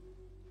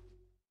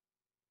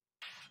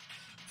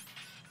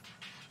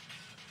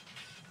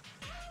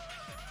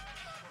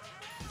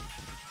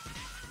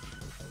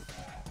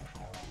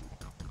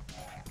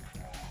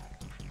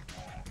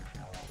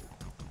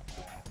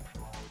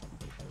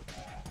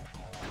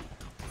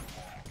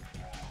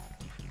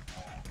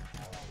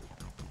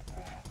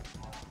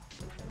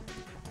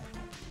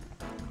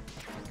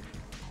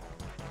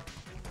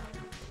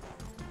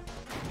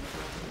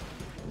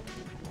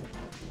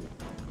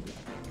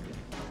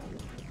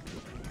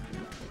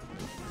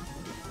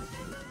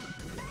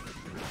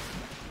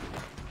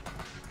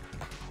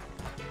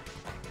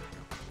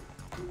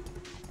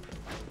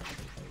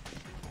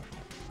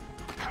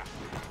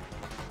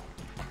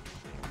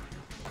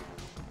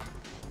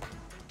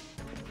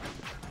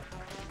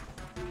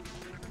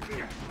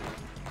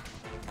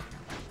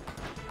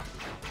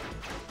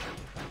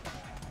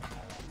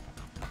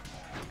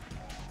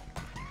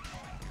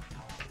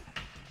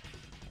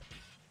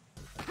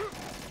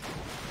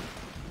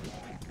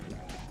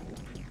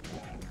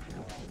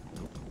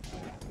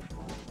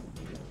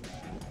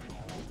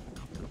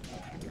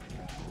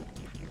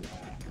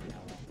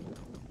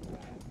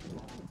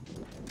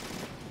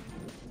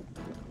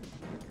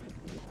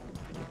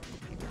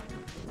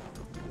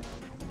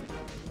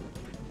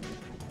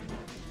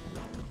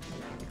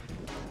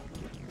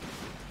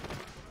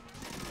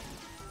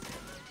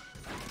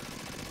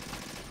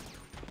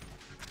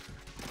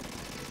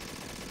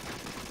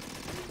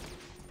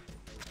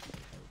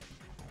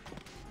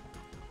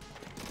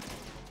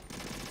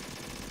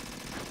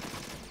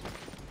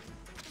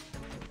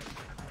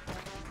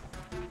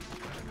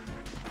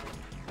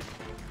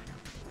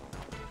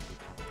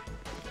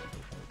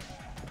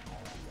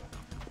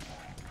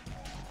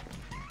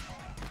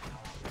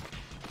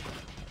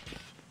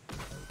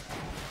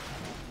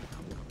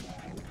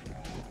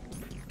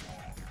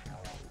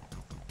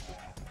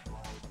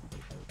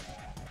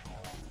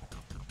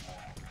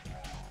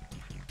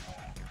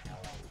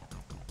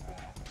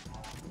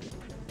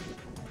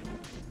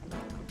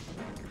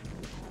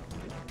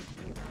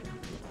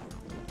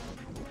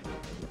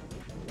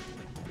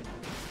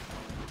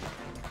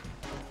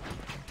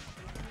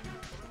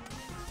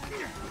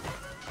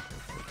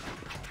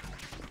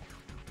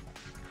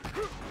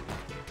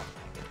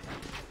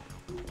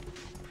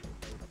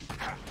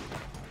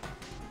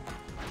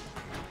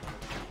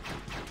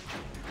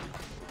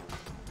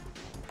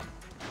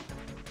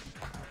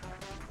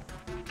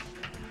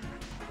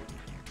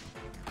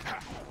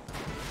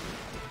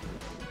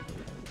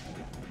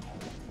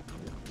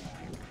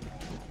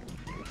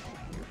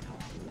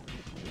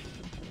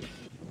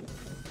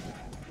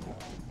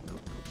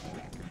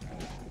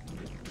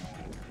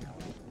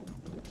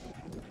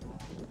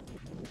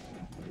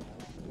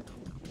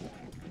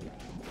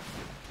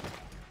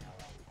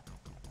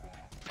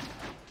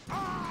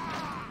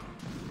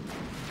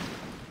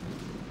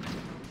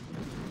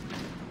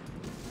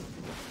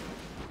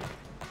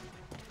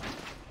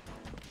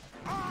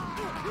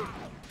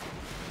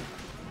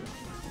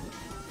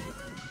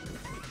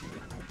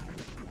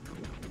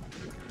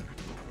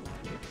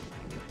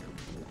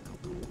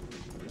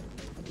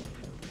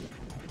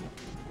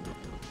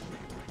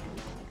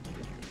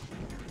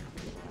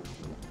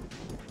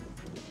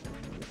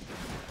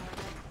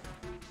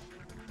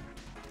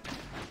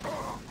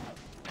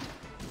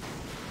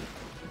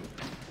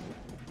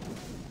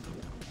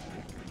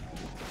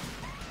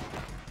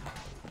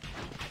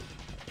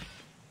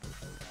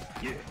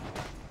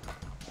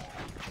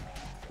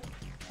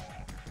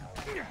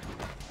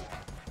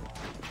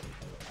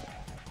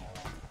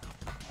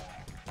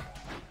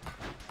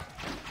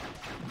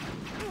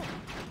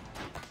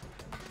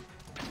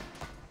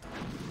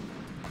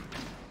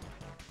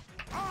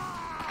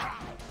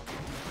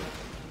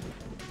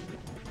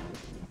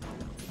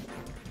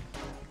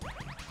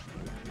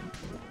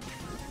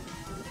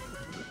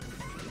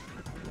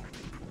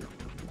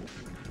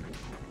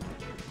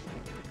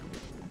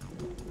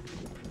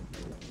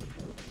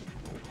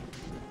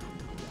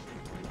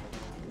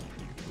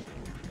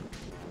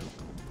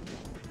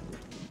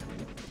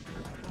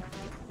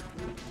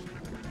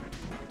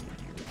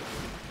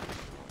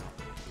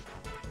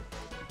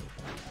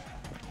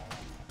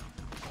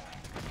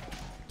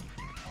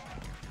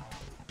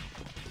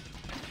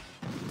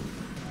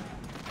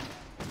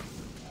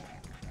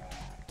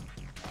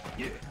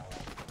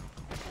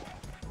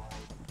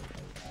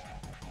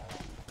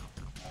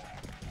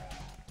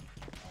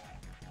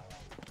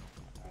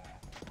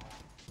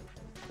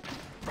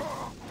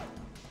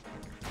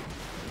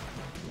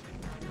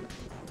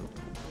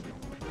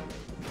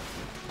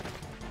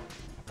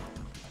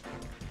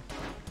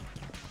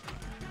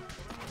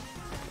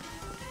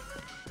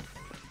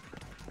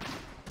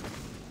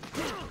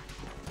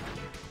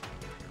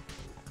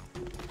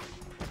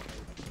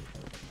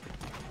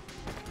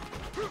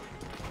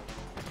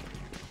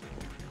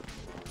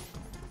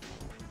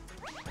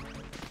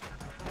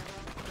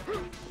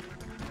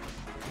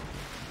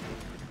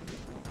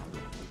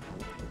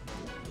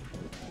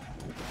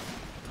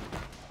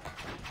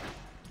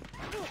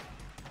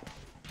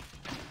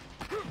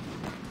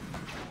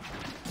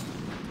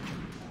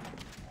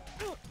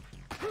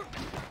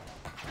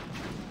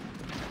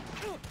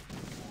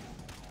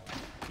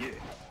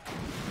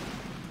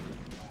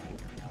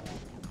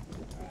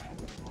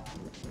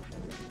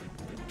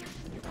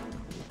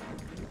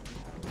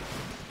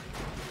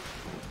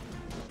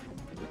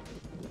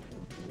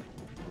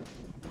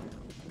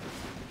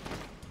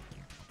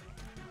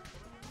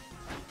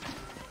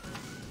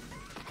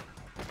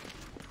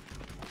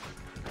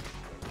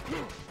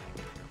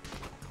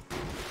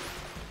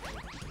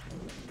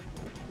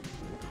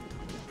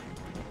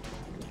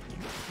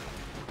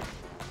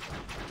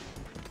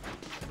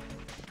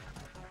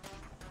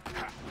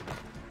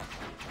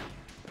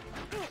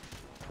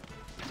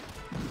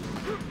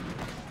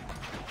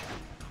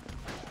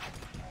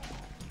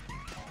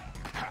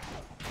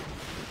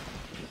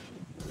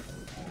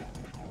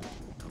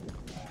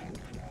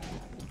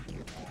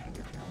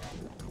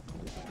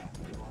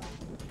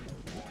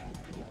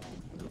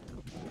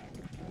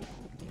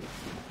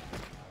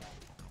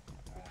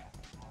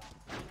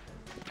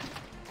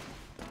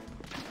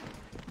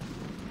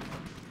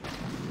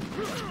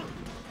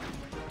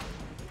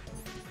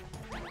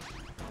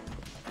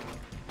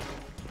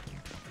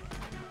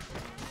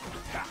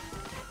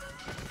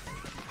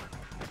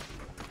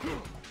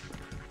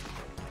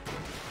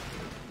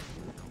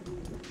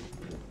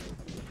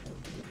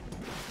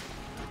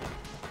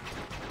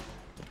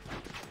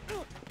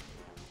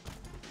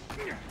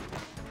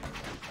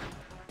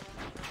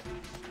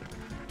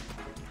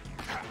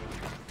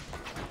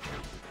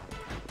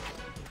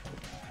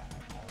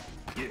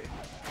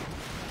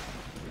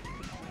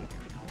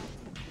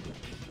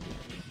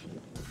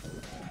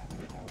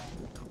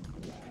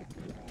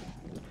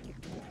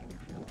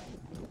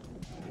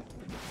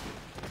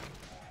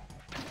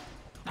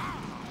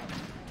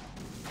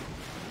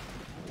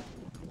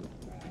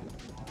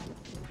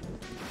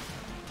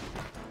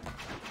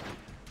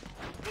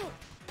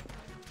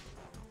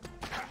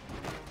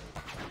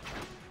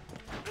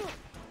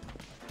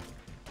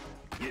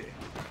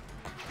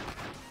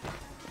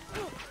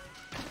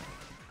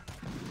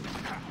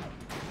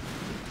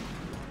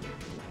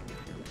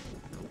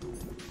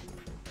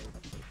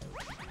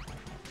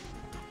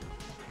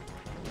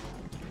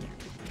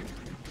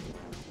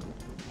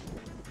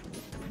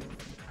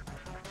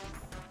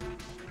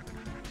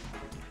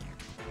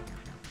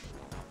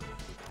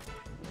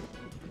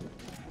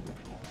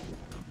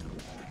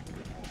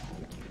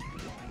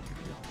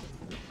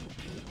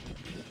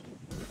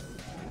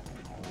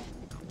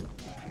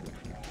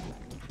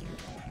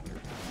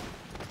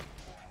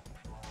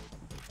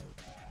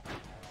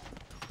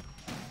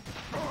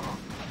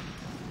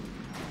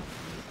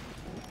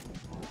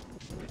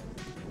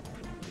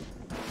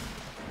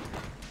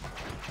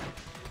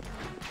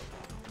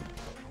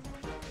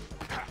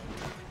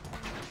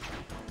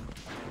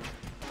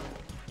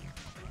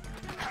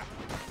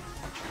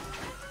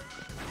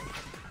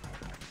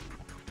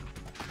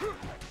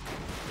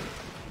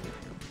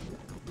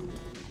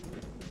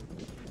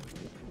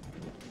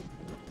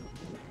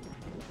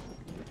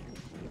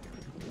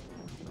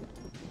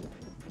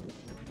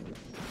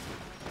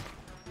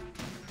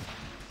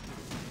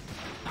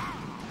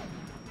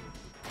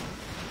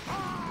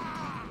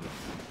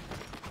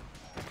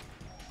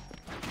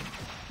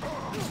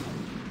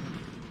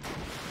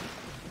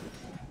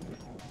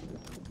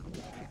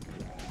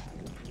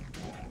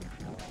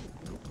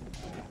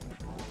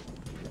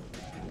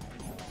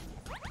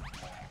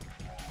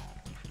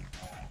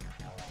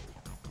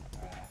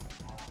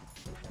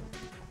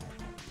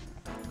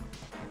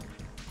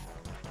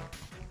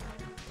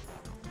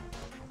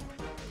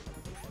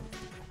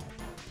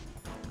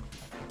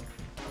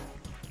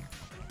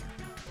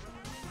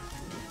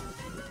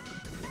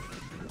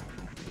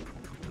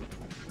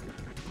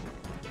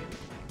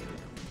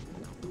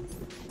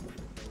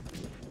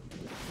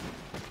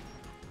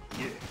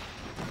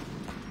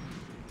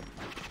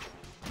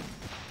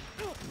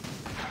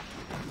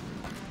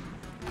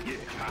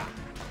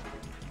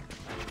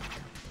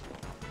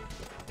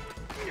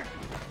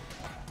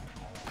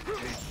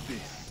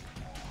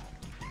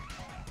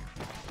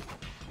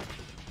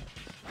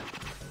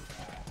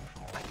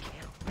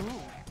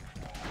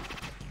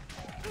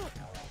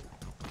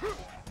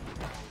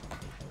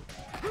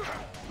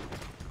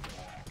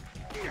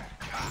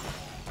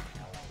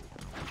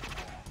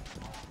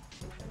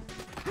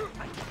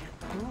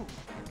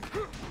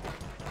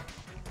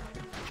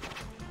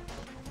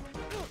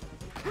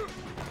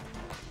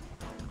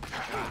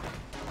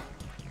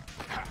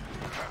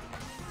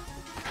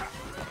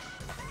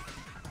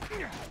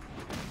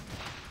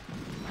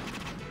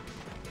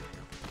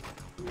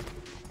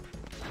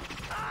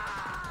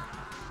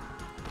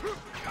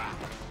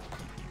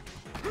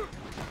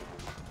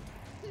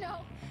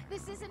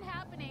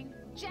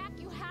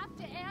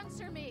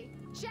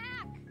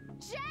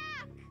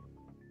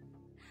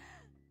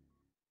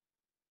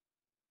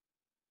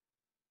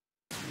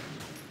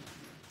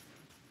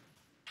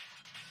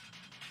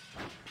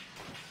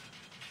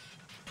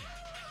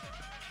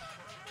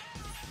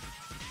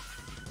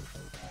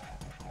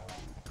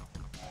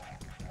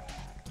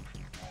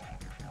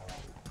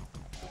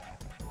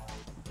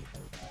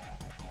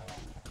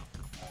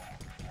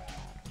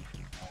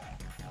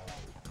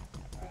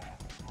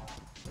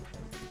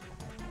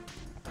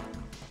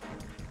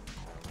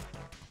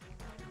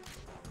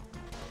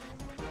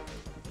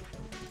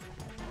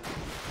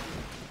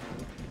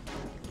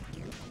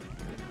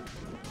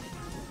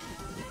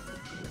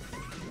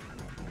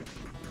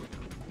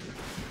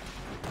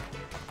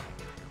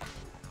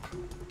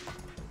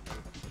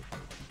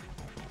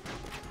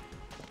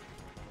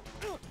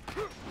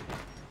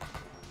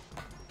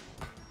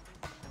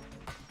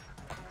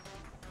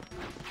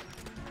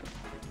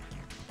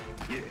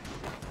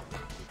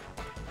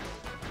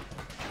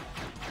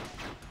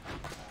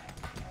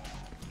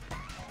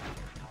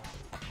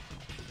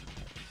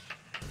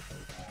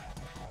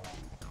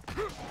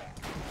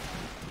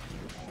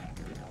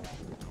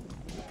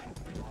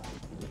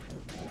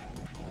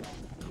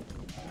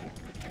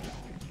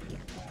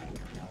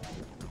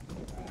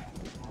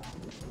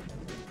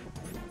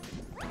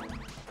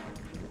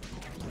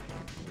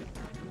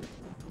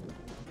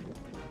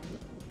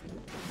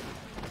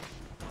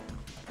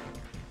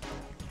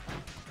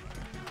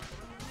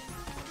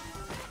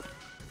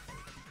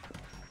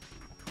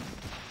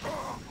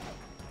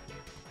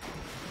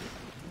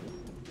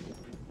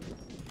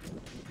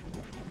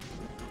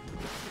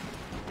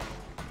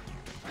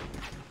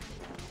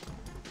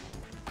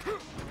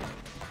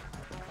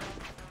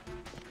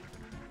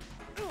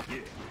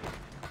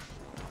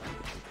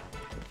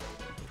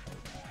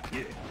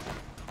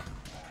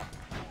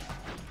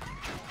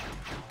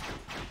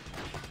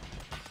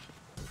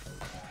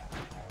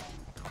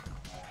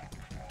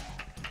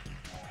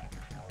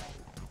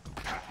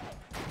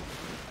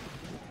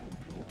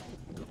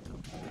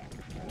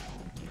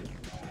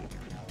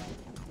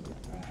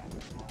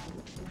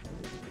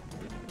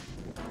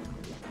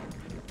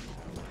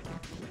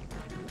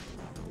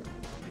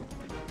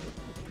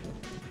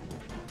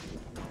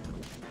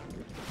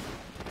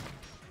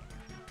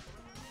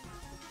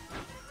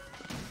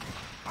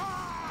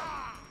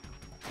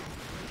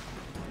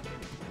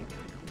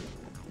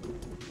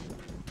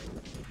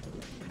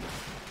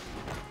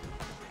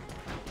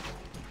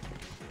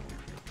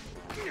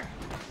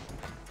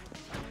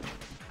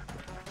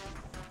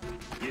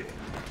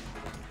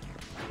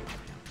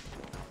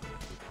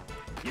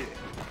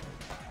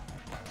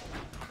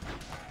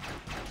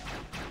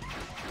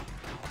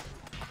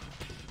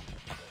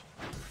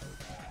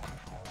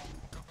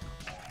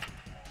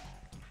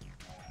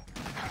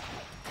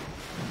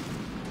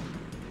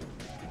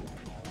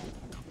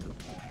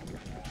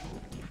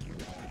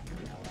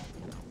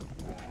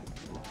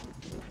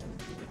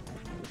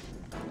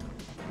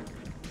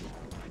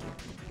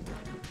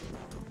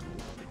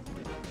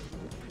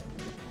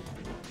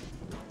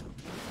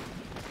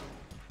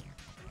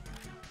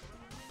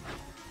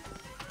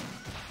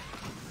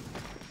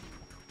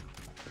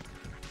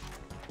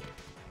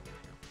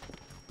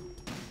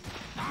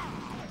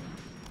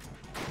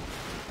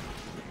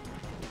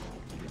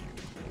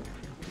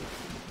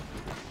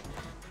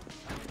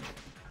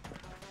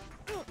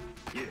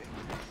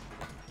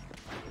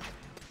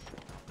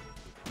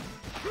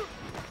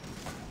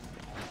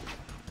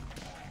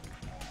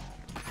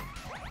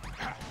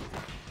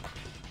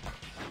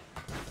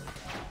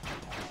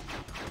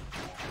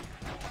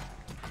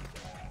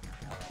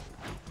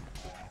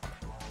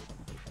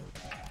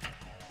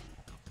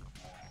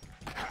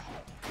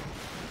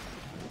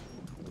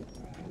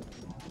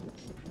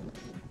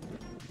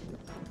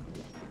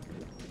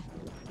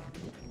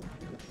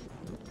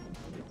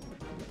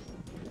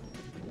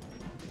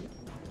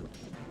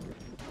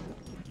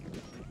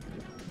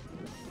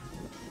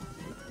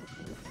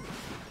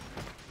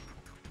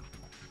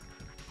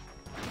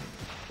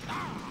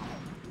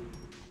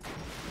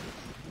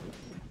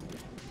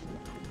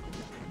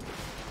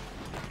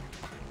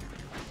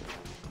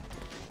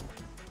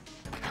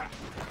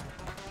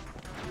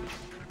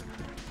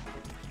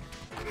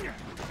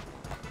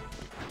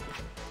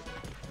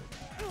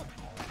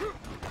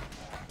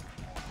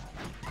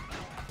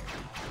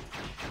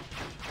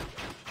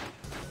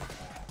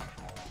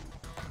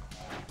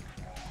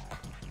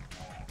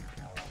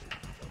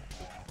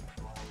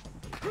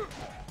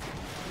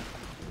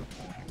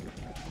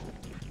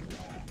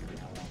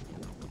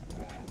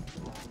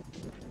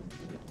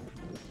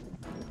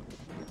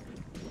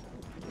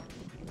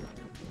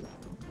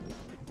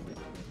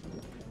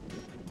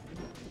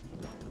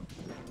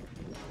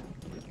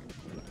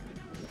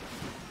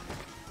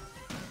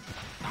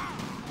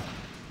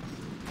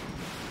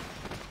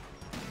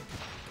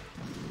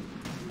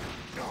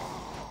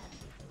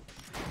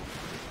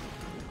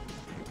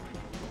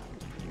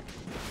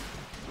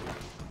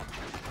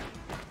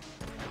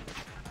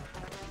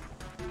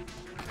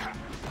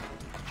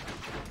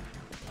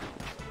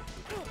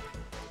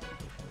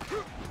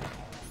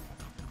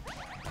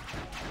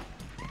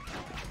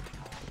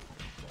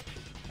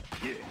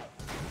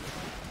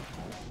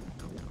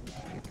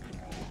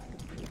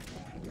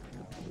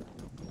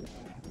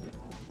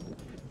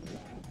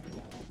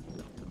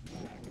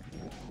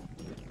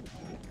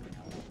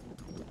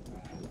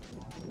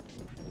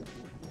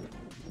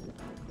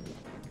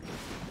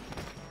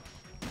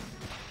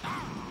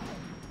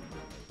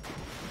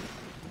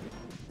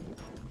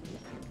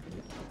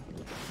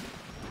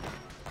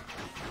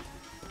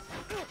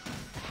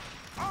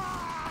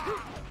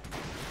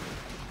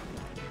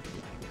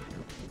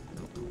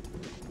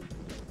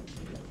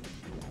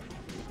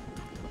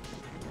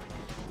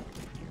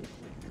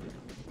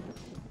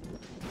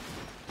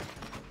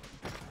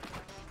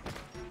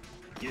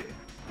 Yeah.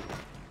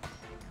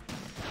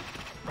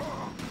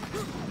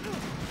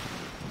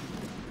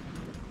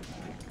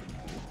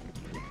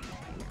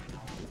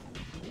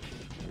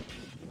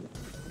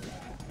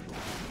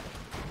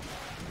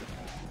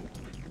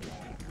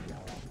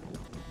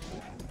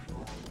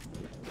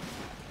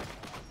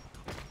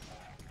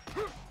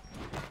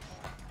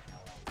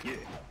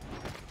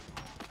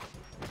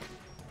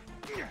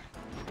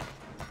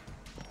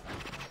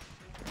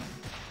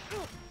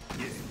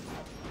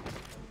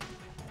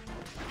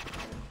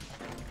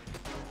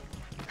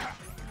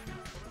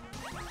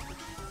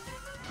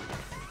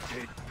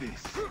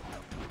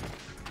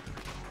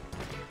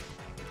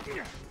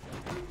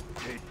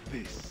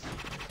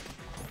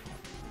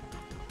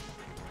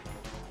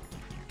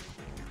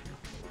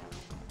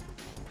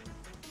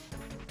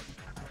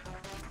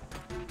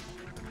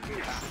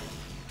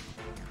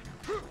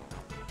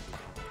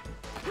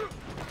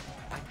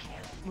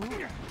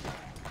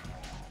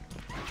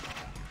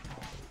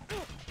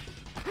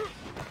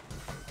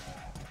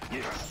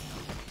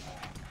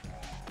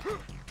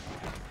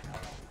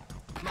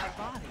 My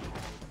body.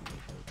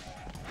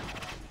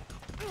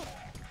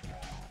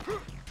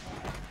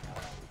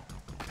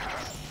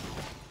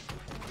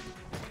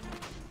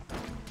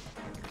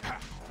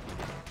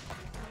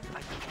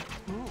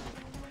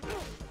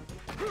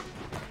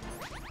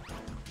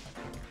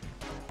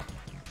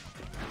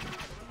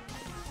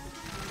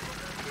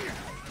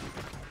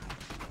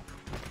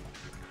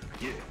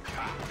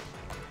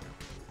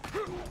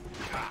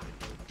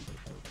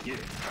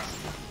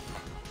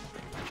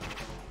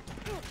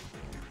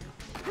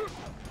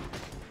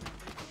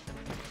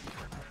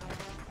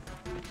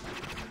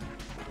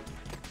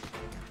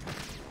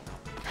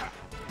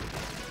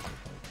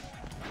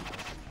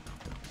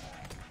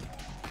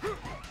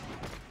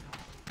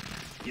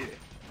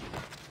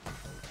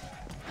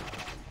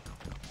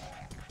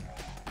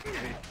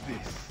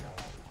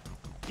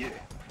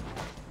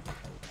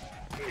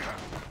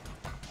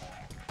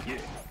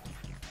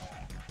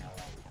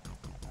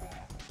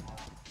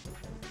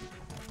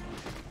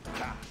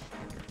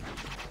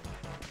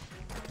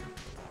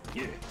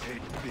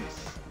 Take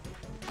this.